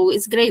 so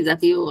it's great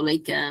that you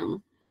like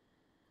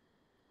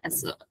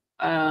so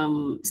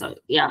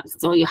yeah,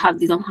 so you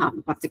don't have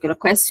a particular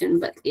question,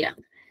 but yeah,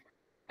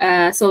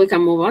 so we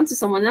can move on to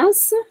someone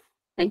else.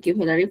 Thank you,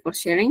 Hilary, for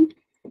sharing.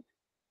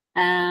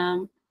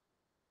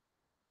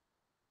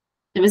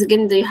 Ms.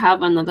 Gin, do you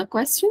have another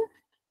question?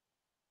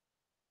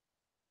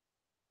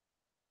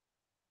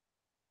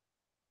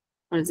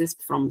 Or is this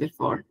from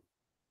before?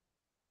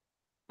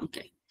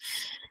 Okay.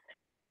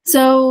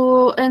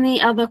 So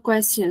any other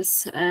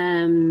questions?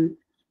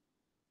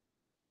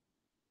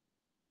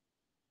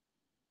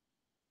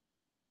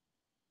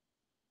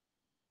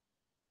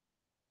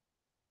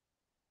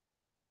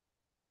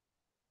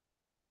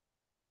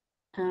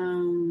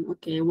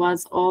 Okay,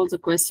 was all the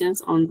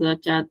questions on the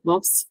chat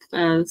box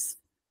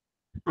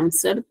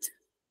answered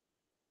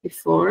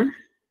before?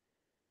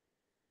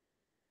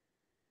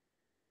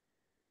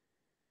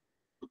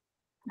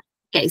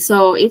 Okay,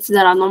 so if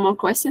there are no more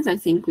questions, I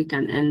think we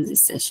can end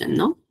this session,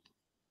 no?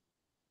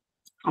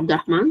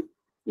 Abdurrahman,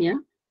 yeah,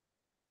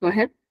 go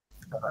ahead.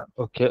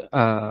 Okay,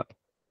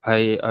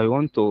 I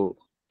want to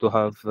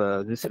have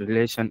this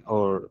relation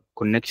or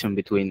connection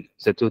between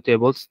the two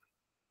tables,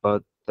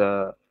 but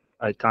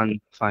I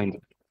can't find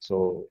it.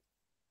 So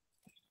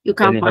you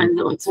can't find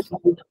those.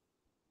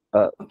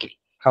 Okay.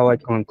 How I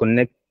can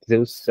connect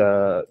those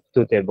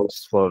two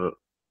tables for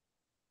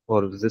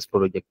this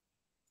project?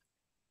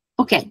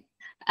 Okay.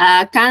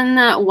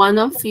 Can one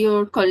of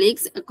your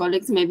colleagues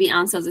maybe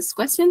answer this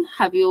question?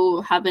 Have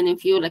any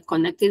of you like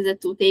connected the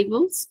two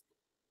tables?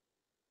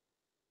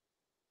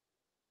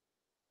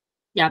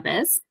 Yeah,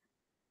 Bez,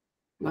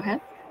 go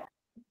ahead.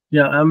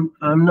 Yeah,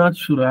 I'm not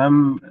sure.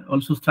 I'm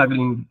also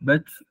struggling,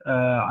 but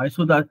I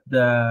saw that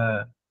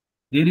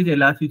there is a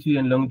latitude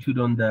and longitude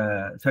on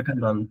the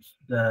second one,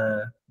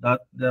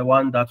 the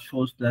one that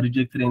shows the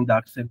rejected and the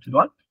accepted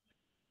one,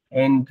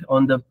 and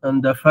on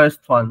the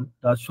first one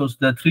that shows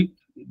the trip,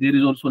 there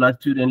is also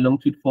latitude and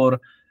longitude for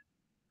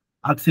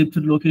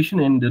accepted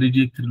location and the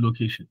rejected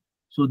location.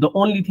 So the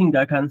only thing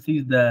I can see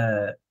is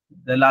the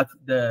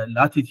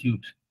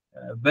latitude,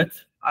 but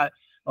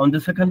on the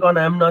second one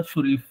I'm not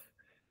sure if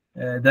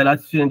the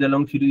latitude and the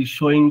longitude is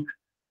showing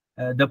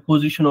the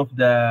position of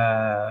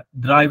the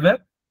driver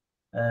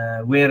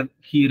where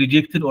he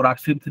rejected or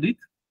accepted it.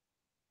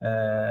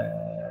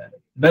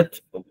 But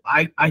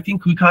I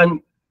think we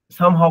can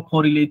somehow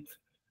correlate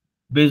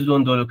based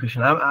on the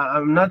location.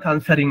 I'm not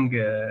answering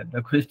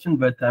the question,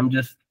 but I'm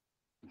just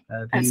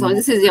so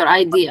this is your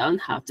idea on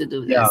how to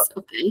do this. Yeah.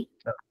 Okay.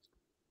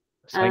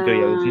 Thank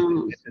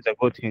you. This is a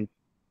good hint.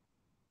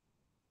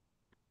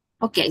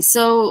 Okay,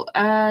 so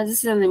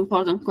this is an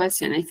important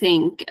question, I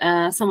think.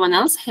 Someone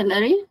else,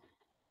 Hillary?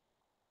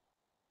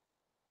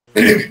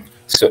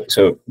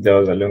 So there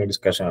was a long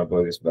discussion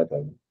about this, but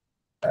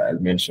I'll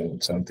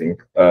mention something.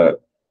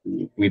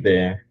 With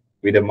the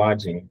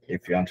merging,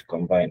 if you want to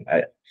combine,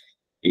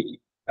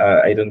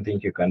 I don't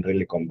think you can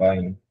really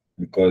combine,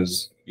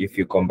 because if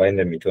you combine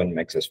them, it won't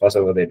make sense. First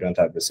of all, they don't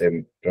have the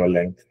same row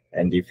length,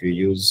 and if you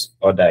use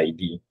order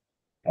ID,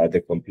 the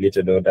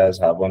completed orders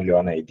have only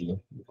one ID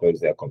because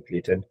they are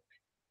completed.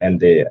 And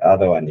the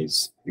other one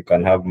is you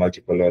can have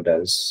multiple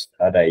orders,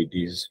 other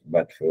IDs,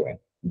 but for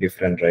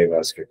different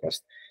drivers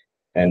request.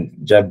 And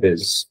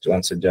Jabez, to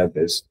answer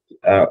Jabez,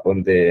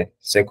 on the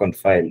second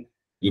file,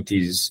 it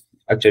is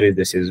actually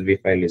the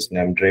CSV file is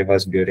named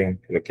drivers during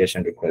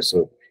location request.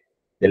 So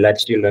the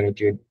latitude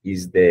longitude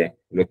is the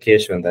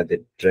location that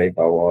the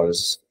driver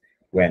was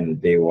when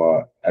they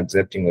were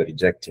accepting or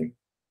rejecting.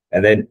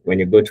 And then when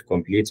you go to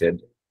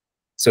completed,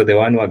 so the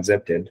one who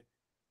accepted,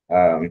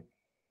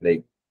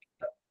 like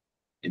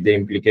the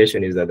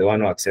implication is that the one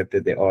who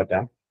accepted the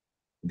order,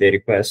 the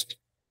request,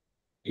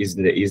 is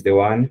the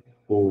one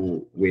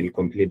who will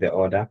complete the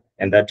order,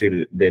 and that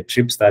will, the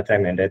trip start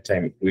time and that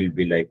time will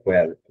be like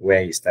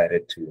where he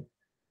started to,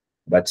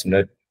 but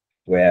not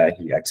where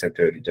he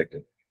accepted or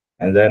rejected.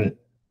 And then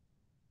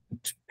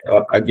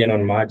again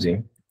on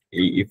merging,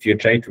 if you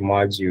try to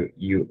merge,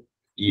 the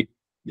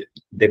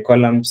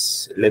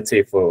columns, let's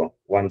say for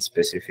one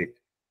specific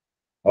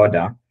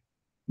order,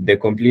 the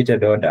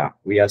completed order,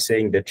 we are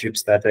saying the trip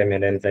start time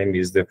and end time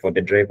is for the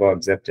driver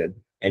accepted.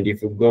 And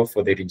if you go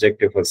for the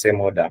rejected for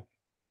same order,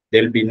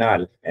 they'll be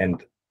null.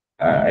 And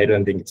I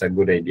don't think it's a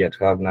good idea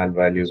to have null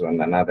values on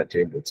another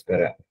table. It's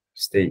better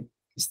stay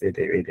the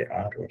way they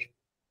are.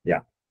 Yeah,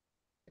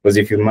 because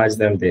if you merge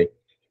them, the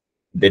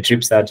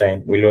trip start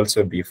time will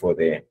also be for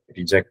the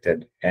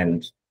rejected,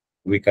 and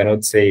we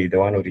cannot say the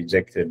one who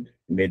rejected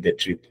made the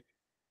trip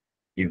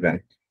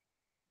even.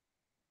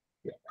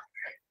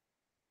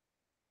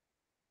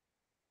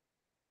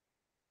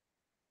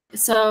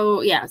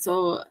 So yeah,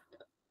 so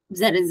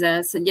there is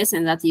a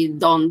suggestion that you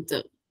don't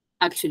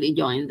actually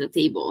join the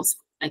tables.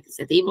 Like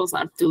the tables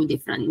are two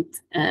different,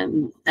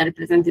 they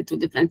represented two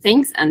different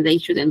things, and they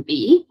shouldn't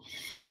be.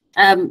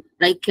 So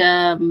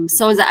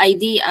the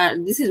idea,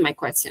 this is my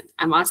question.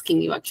 I'm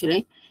asking you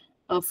actually,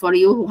 for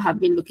you who have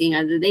been looking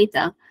at the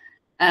data.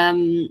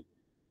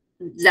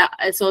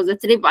 So the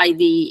trip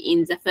ID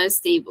in the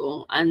first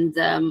table and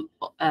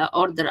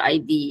order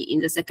ID in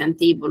the second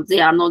table,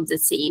 they are not the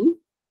same.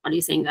 Are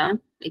you saying that?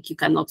 Like you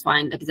cannot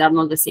find, like they are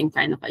not the same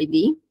kind of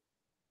ID?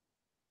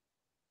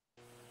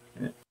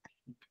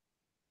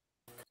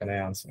 Can I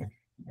answer?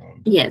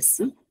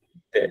 Yes.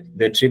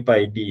 The trip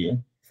ID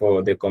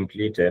for the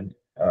completed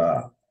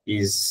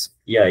is,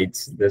 yeah,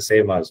 it's the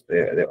same as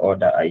the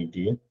order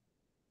ID.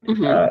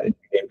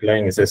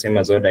 Implying it's the same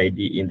as order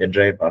ID in the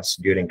drivers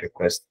during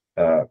request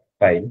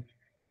file.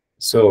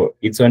 So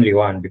it's only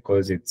one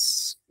because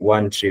it's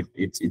one trip.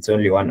 It's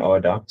only one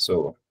order.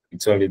 So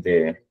it's only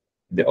the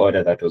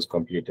order that was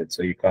completed.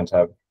 So you can't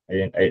have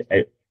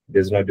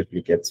there's no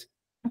duplicates.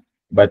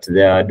 But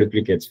there are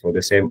duplicates for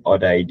the same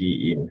order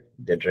ID in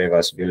the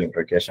driver's billing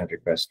location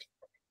request.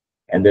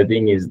 And the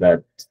thing is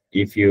that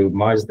if you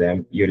merge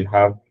them, you'll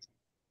have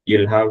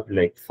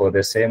like for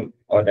the same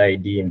order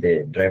ID in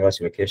the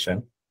driver's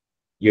location,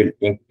 you'll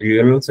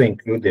also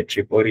include the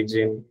trip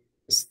origin,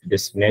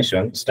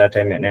 destination, start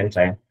time and end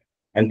time.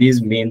 And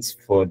this means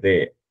for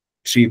the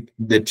trip,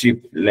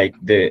 like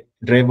the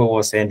driver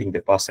was sending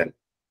the parcel.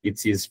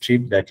 It's his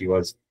trip that he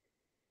was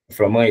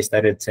from where he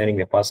started sending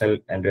the parcel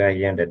and where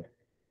he ended.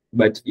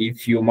 But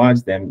if you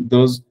merge them,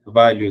 those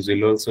values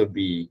will also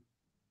be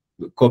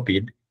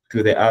copied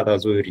to the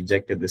others who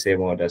rejected the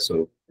same order.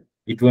 So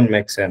it won't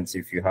make sense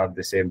if you have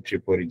the same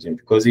trip origin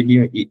because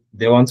the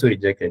ones who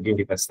rejected didn't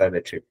even start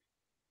the trip.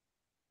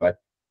 But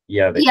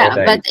yeah,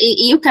 but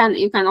you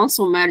can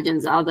also merge in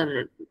the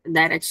other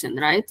direction,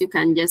 right? You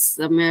can just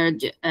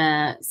merge.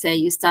 Say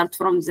you start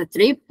from the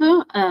trip.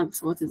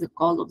 So what is it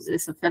called of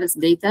this first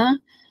data?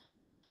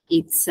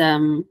 It's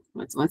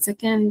what's 1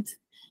 second.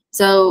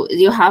 So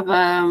you have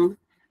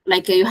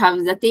like you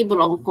have the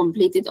table of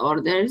completed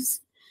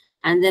orders,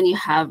 and then you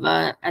have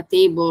a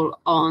table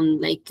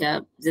on like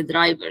the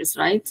drivers,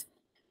 right?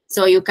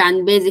 So you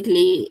can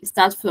basically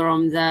start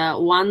from the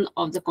one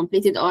of the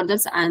completed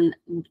orders and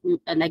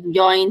like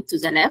join to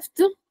the left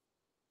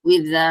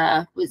with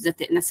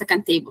the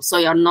second table. So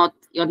you're not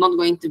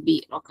going to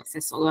be okay.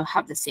 So we'll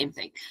have the same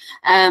thing.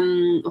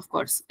 Of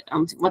course,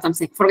 what I'm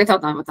saying. Forget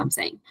about what I'm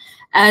saying.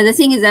 The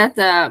thing is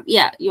that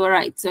yeah, you're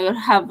right. So you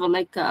have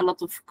like a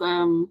lot of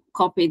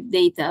copied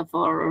data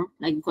for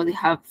like because they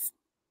have.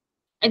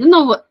 I don't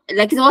know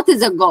what is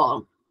the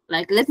goal.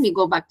 Like let me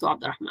go back to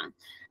Abdurrahman.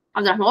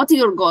 Abdurrahman, what is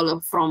your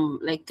goal from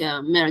like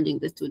merging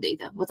the two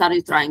data? What are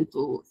you trying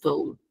to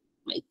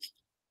like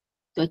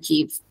to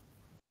achieve?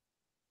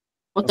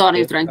 What are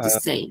you trying to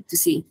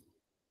see?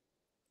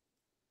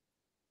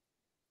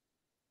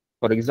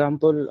 For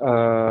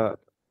example,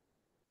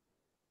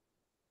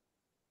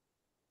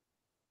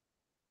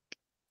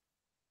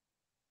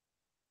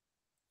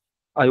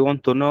 I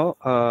want to know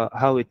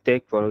how it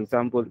takes, for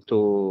example,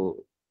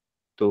 to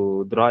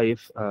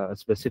drive a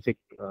specific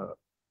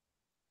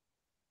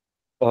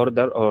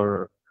order,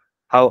 or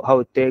how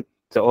it takes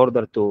the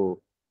order to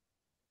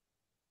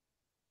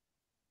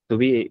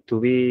be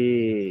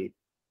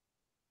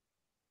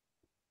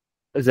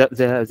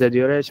the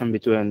duration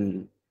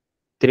between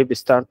trip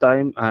start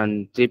time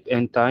and trip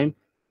end time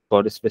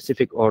for a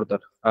specific order.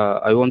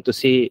 I want to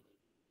see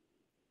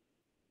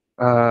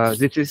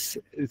this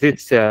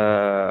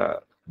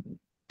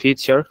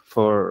feature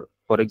for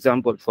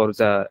example for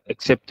the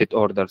accepted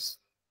orders.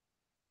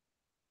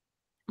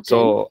 Okay.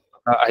 So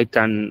I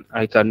can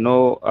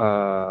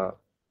know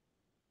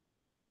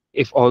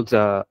if all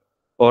the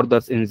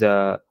orders in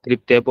the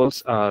trip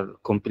tables are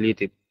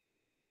completed.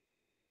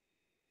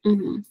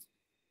 Mm-hmm.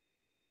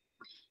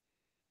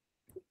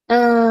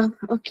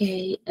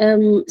 Okay.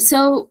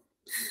 So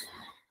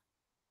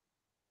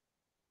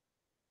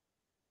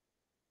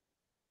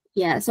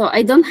yeah, so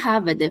I don't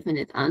have a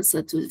definite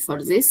answer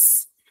for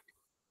this.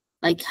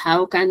 Like,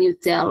 how can you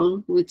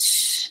tell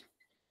which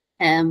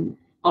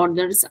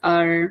orders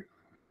are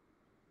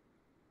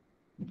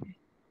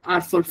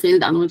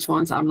fulfilled and which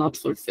ones are not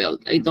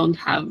fulfilled? I don't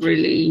have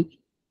really.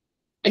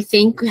 I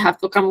think we have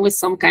to come with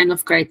some kind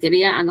of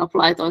criteria and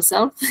apply it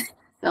ourselves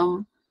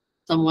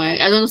somewhere.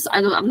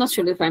 I'm not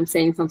sure if I'm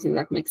saying something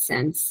that makes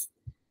sense.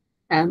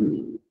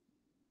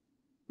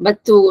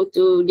 But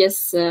to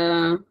just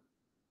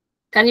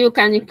can you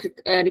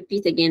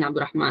repeat again,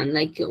 Abdurrahman?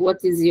 Like,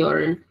 what is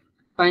your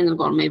final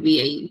goal?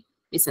 Maybe I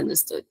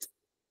misunderstood.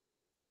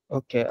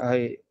 Okay,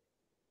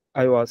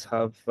 I was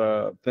have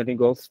many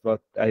goals,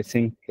 but I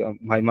think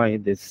my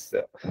mind is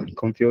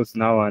confused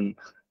now, and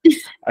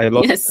I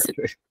lost. Yes.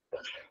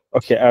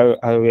 Okay,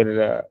 I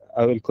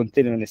will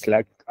continue in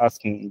Slack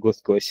asking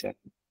good question.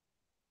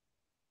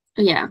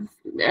 Yeah.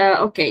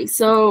 Okay.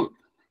 So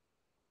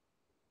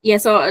yeah.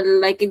 So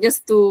like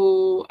just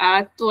to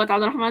add to what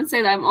Abdurrahman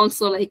said, I'm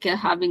also like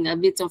having a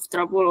bit of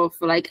trouble of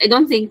like I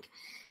don't think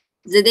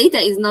the data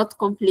is not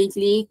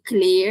completely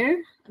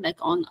clear like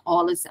on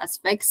all its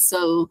aspects.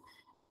 So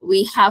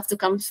we have to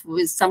come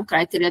with some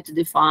criteria to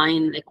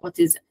define like what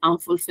is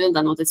unfulfilled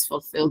and what is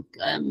fulfilled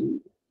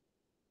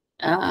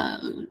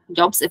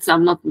jobs. If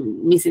I'm not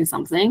missing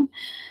something,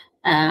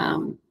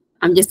 I'm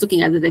just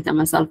looking at the data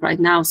myself right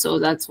now, so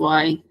that's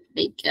why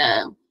like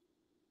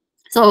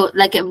so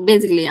like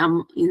basically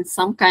I'm in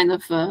some kind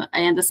of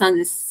I understand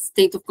this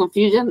state of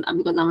confusion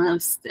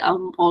because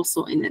I'm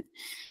also in it.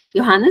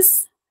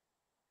 Johannes,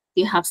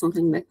 do you have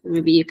something that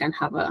maybe you can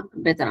have a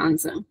better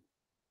answer?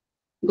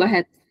 Go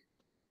ahead.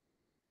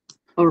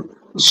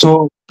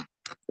 So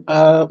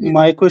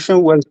my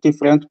question was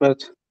different,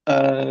 but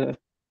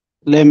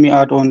let me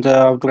add on the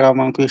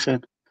Abdurrahman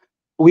question.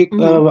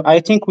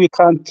 I think we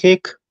can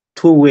take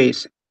two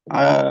ways.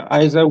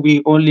 Either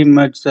we only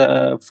merge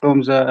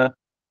from the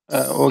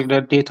order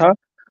data,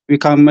 we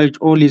can merge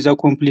only the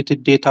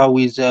completed data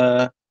with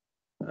a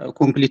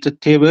completed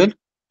table,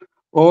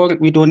 or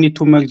we don't need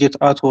to merge it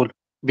at all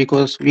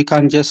because we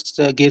can just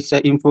get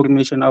the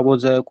information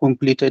about the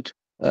completed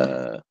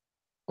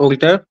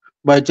order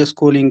by just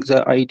calling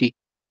the ID.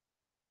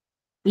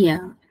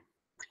 Yeah.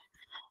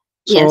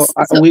 So, Yes.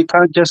 So we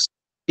can't just,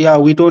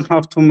 we don't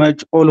have to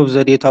merge all of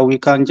the data. We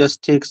can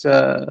just take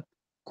the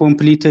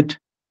completed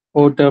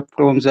order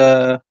from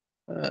the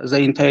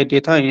entire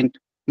data and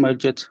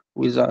merge it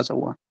with the other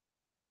one.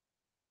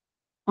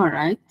 all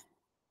right.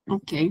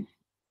 Okay.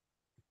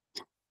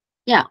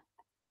 Yeah.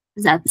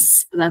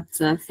 That's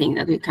a thing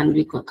that we can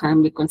be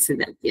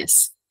considered.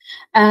 Yes.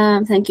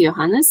 Thank you,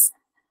 Johannes.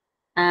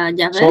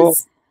 Javed. So,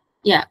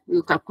 yeah,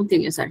 you can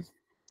continue. Sorry.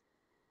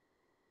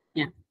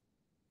 Yeah.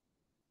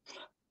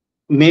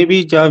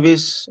 maybe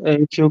Jarvis,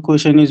 if your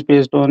question is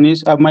based on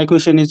this, my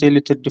question is a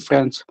little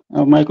different.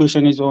 My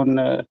question is on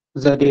the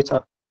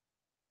data.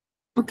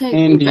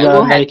 Okay. And You can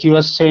go ahead. like you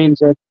are saying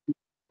that,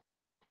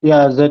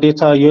 the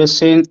data, you're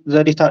saying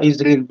the data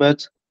is real,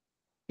 but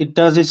it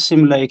doesn't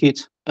seem like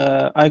it.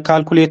 I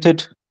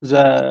calculated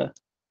the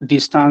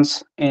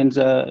distance and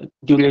the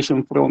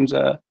duration from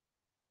the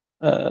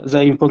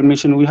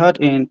information we had,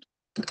 and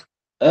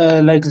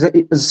like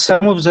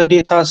some of the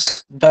data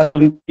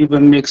doesn't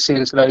even make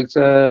sense. Like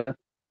I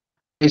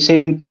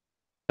think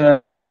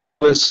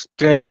was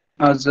driving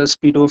at the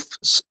speed of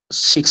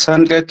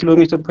 600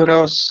 kilometer per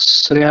hour,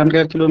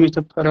 300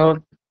 kilometer per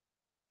hour.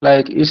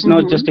 Like it's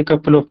not just a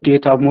couple of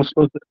data. Most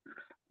of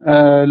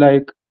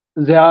like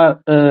there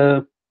are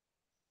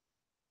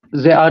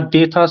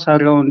data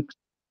around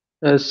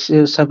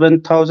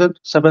 7,000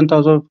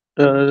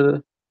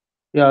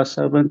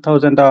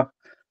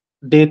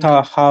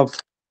 data have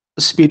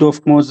speed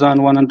of more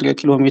than 100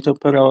 kilometer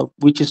per hour,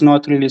 which is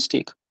not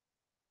realistic.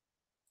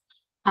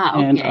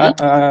 And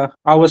Okay.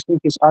 I was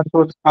thinking,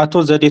 I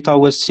thought the data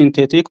was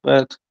synthetic,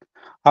 but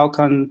how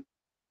can,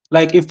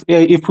 like,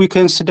 if we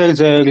consider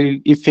the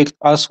real effect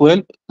as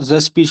well, the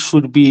speed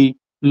should be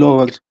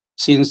lower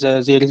since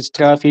there is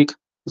traffic,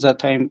 the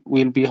time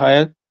will be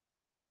higher.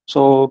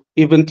 So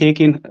even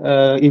taking,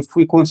 if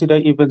we consider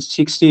even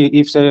 60,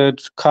 if the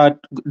car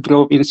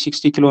drove in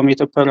 60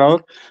 kilometer per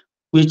hour,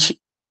 which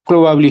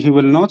probably he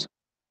will not,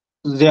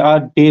 there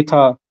are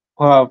data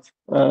who have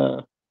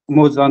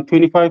more than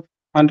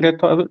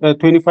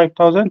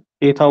 25,000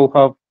 data who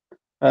have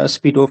a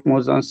speed of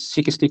more than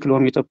 60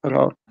 kilometer per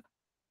hour,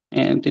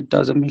 and it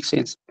doesn't make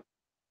sense.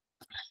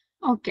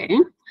 Okay.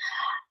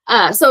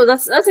 So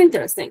that's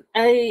interesting.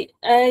 I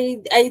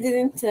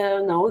didn't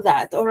know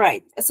that. All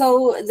right.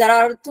 So there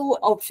are two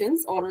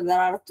options, or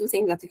there are two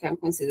things that you can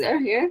consider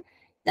here.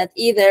 That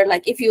either,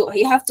 like, if you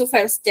have to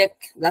first check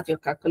that your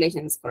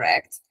calculation is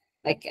correct.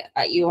 Like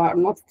you are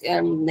not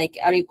like,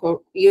 are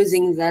you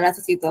using the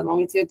latitude and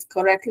longitude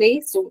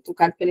correctly to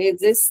calculate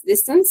this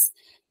distance?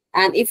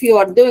 And if you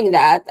are doing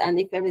that, and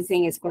if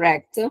everything is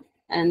correct,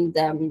 and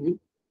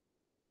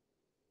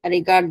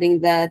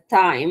regarding the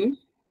time,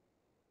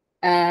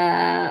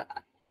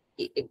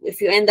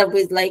 if you end up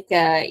with like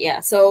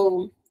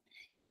so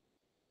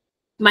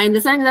my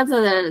understanding that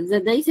the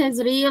data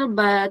is real,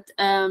 but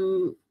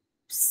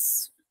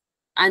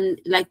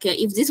and like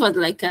if this was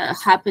like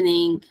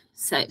happening,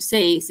 say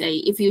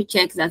if you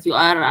check that you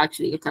are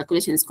actually, your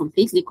calculation is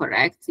completely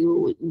correct,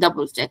 you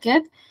double check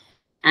it,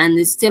 and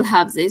you still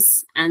have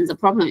this, and the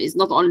problem is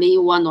not only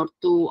one or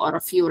two or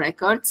a few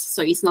records,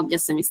 so it's not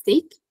just a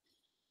mistake.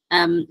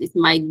 It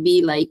might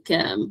be like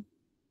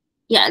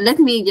yeah, let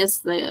me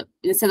just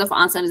instead of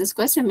answering this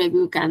question, maybe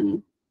we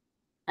can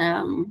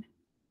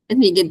let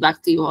me get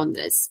back to you on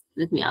this.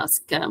 Let me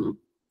ask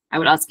I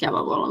will ask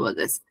Yababol about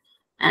this,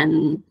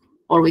 and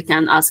or we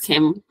can ask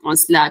him on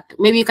Slack.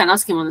 Maybe you can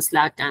ask him on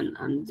Slack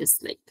and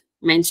just like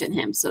mention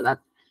him so that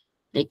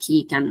like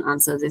he can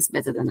answer this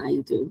better than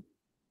I do.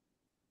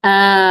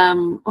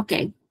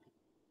 Okay.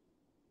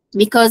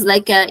 Because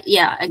like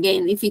yeah,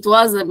 again, if it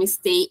was a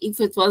mistake, if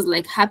it was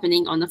like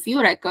happening on a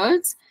few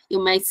records, you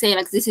might say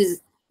like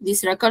these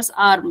records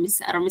are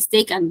a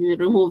mistake and we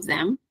remove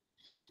them.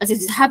 But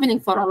if it's happening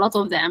for a lot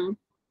of them,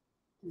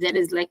 there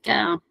is like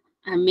a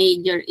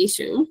major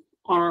issue,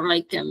 or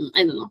like I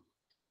don't know.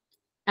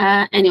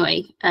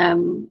 Anyway,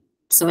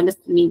 so let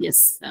me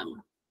just I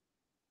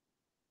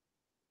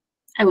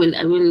will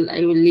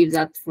leave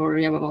that for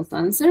Yababal to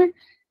answer.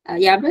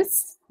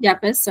 Yapes,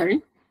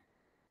 sorry.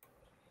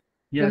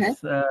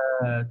 Yes,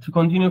 to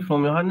continue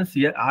from Johannes,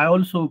 yeah, I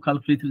also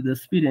calculated the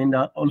speed and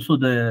also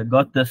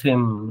got the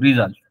same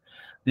result.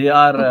 They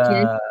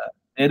are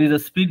there is a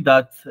speed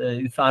that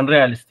is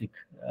unrealistic.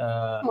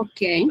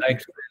 Okay.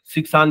 Like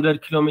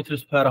 600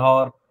 kilometers per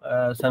hour,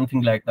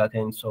 something like that,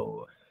 and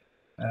so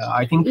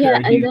I think.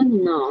 Yeah, I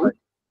don't know.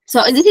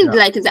 So this is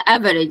like the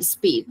average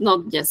speed,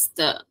 not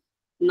just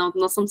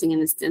not something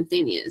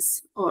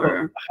instantaneous,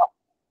 or.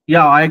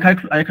 Yeah, I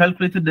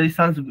calculated the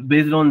distance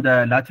based on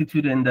the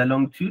latitude and the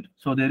longitude.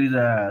 So there is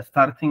a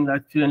starting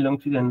latitude and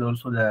longitude, and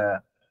also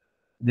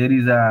there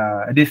is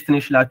a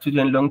destination latitude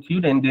and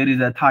longitude, and there is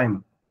a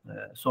time.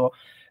 So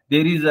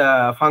there is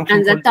a function.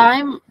 And the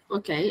time,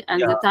 Okay, and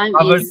Yeah, the time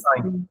average is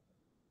time.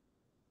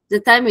 the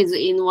time is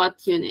in what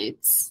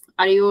units?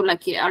 Are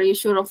you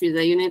sure of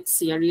the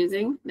units you're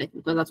using? Like,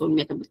 because that will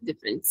make a big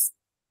difference.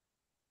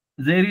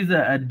 There is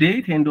a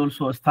date and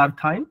also a start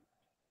time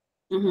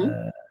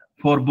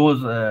for both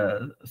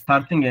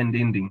starting and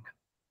ending.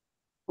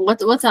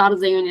 What are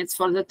the units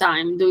for the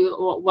time?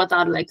 What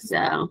are like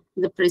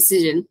the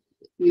precision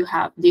you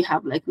have? Do you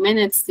have like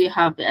minutes? Do you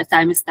have a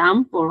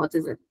timestamp, or what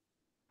is it?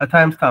 A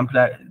timestamp.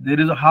 Like, there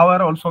is a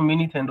hour, also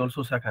minute, and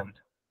also second,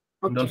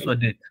 and also a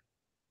date.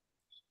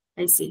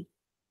 I see.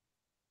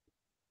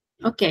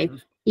 Okay.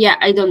 Yeah,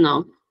 I don't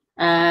know.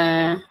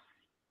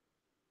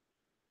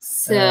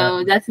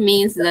 So that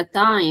means the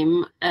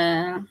time.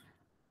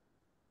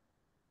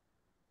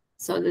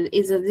 So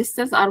is the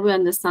distance? Are we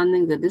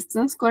understanding the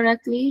distance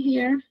correctly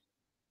here?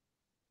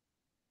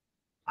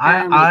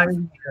 I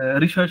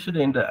researched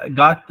and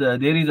got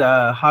there is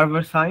a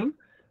Harvard sign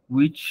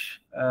which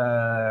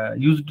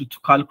used to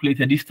calculate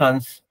a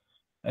distance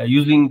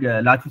using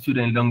latitude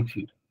and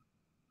longitude.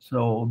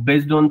 So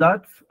based on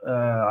that,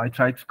 I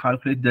tried to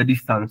calculate the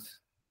distance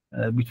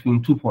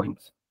between 2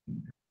 points,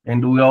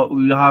 and we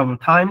have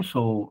time,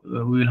 so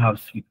we will have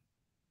speed.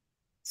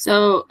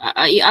 So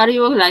are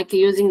you like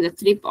using the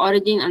trip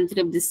origin and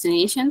trip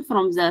destination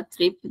from the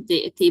trip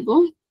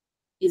table?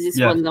 Is this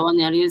Yes. what the one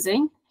you're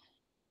using?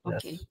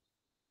 Yes. Okay.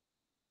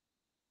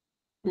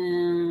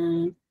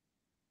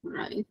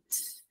 Right.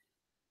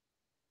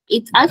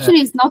 It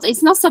actually is not.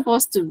 It's not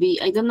supposed to be.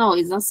 I don't know.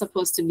 It's not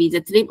supposed to be.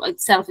 The trip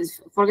itself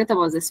is. Forget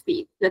about the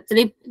speed. The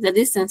trip, the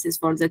distances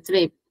for the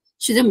trip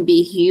shouldn't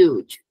be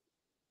huge.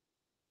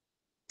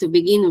 To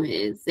begin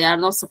with, they are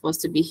not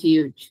supposed to be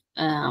huge.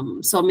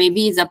 So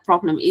maybe the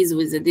problem is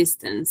with the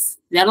distance.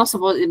 They are not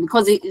supposed,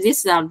 because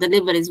these are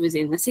deliveries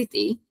within the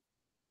city.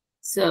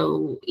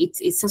 So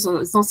it's also,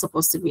 it's not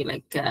supposed to be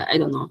like I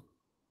don't know.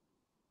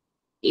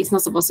 It's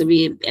not supposed to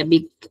be a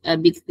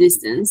big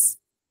distance.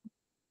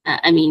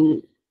 I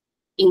mean,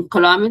 in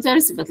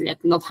kilometers, but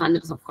like not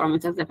hundreds of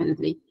kilometers,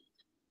 definitely.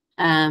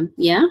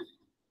 Yeah,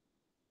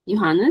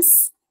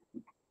 Johannes.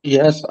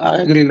 Yes,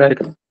 I agree. Like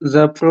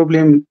the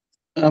problem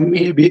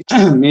maybe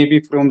maybe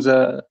from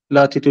the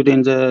latitude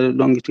and the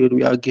longitude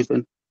we are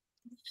given.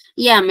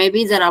 Yeah,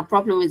 maybe there are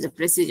problems with the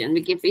precision.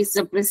 Because if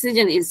the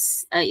precision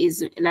is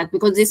like,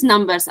 because these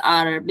numbers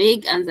are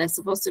big and they're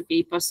supposed to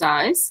be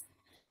precise,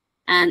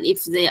 and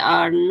if they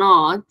are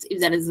not,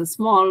 if there is a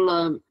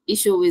small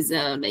issue with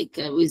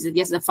with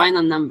just the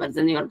final number,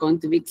 then you are going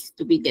to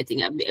be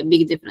getting a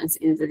big difference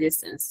in the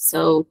distance.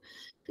 So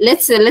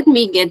let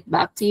me get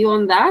back to you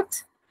on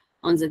that,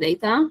 on the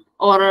data,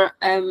 or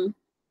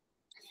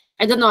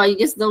I don't know. I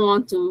just don't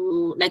want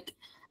to like.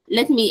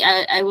 Let me.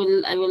 I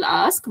will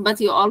ask, but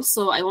you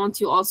also. I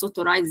want you also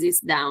to write this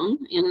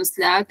down in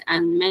Slack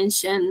and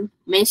mention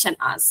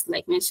us,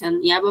 like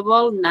mention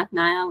Yabable,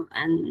 Nathaniel,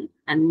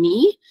 and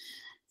me,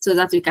 so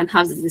that we can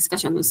have this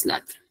discussion on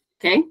Slack.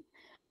 Okay.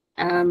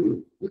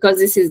 Because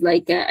this is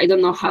like I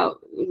don't know how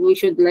we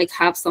should like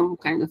have some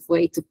kind of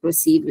way to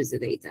proceed with the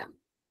data.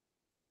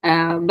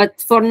 But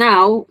for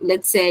now,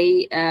 let's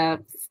say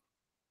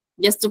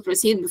just to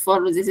proceed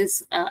before this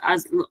is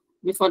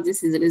before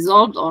this is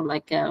resolved, or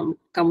like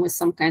come with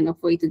some kind of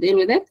way to deal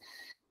with it.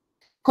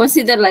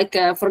 Consider like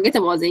forget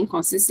about the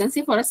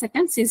inconsistency for a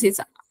second, since it's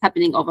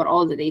happening over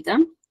all the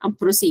data, and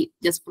proceed.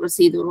 Just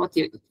proceed with what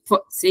you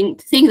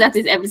think that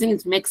is everything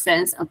makes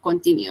sense, and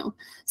continue,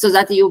 so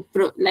that you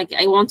like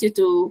I want you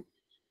to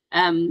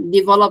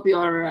develop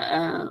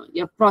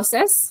your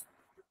process,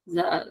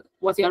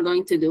 what you are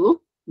going to do,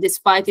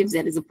 despite if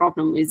there is a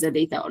problem with the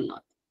data or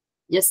not.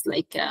 Just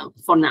like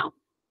for now,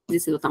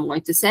 this is what I'm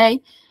going to say.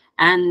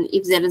 And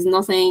if there is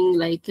nothing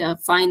like a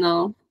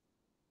final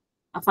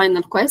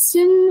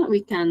question,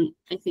 we can,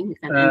 I think we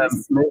can end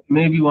this.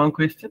 Maybe one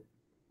question.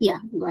 Yeah,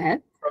 go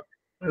ahead.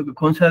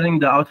 Concerning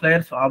the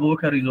outliers, so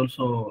Abubakar is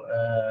also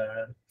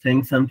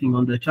saying something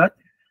on the chat.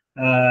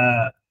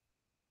 I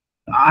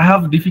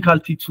have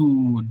difficulty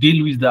to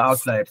deal with the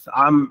outliers.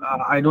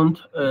 I don't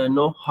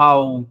know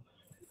how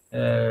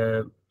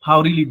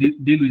really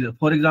deal with it.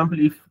 For example,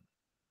 if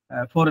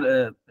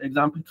for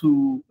example,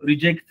 to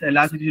reject a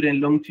latitude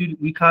and longitude,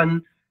 we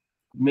can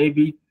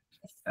maybe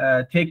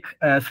take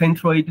a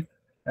centroid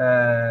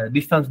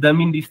distance, the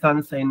mean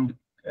distance, and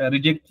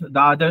reject the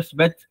others.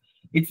 But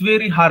it's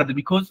very hard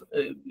because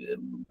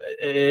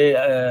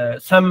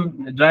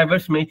some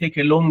drivers may take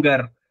a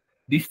longer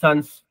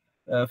distance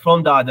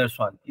from the others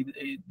one.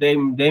 They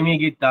may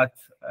get that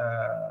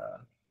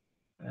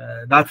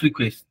that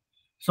request.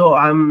 So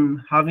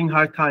I'm having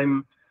hard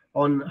time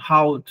on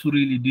how to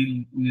really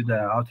deal with the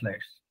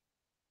outliers.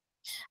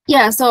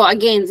 Yeah, so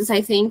again, this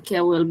I think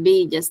will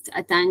be just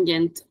a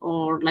tangent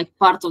or like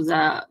part of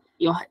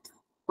your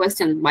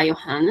question by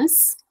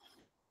Johannes.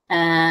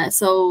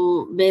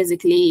 So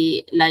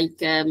basically, like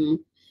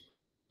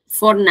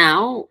for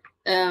now,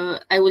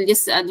 I will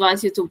just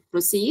advise you to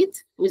proceed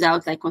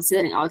without like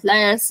considering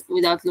outliers,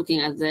 without looking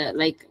at the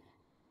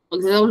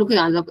without looking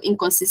at the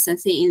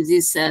inconsistency in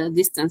this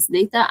distance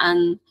data,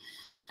 and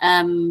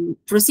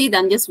proceed,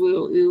 and just we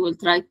will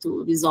try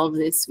to resolve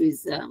this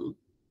with the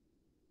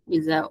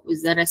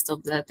rest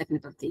of the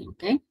technical team.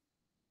 Okay.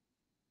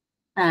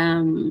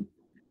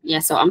 Yeah.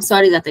 So I'm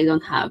sorry that I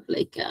don't have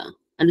like a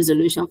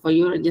resolution for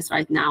you just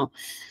right now.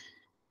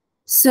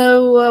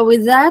 So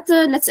with that,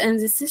 let's end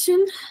this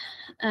session,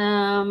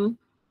 and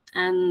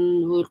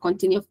we'll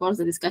continue, of course,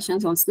 the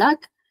discussions on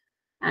Slack.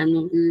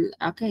 And we'll,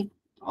 okay,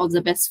 all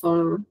the best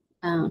for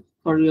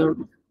your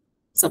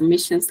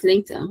submissions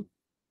later.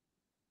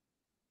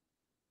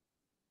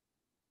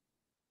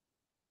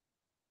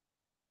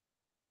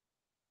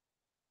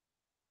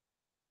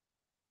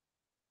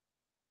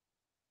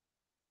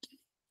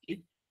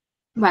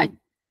 Bye.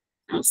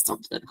 I'll stop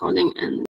the recording and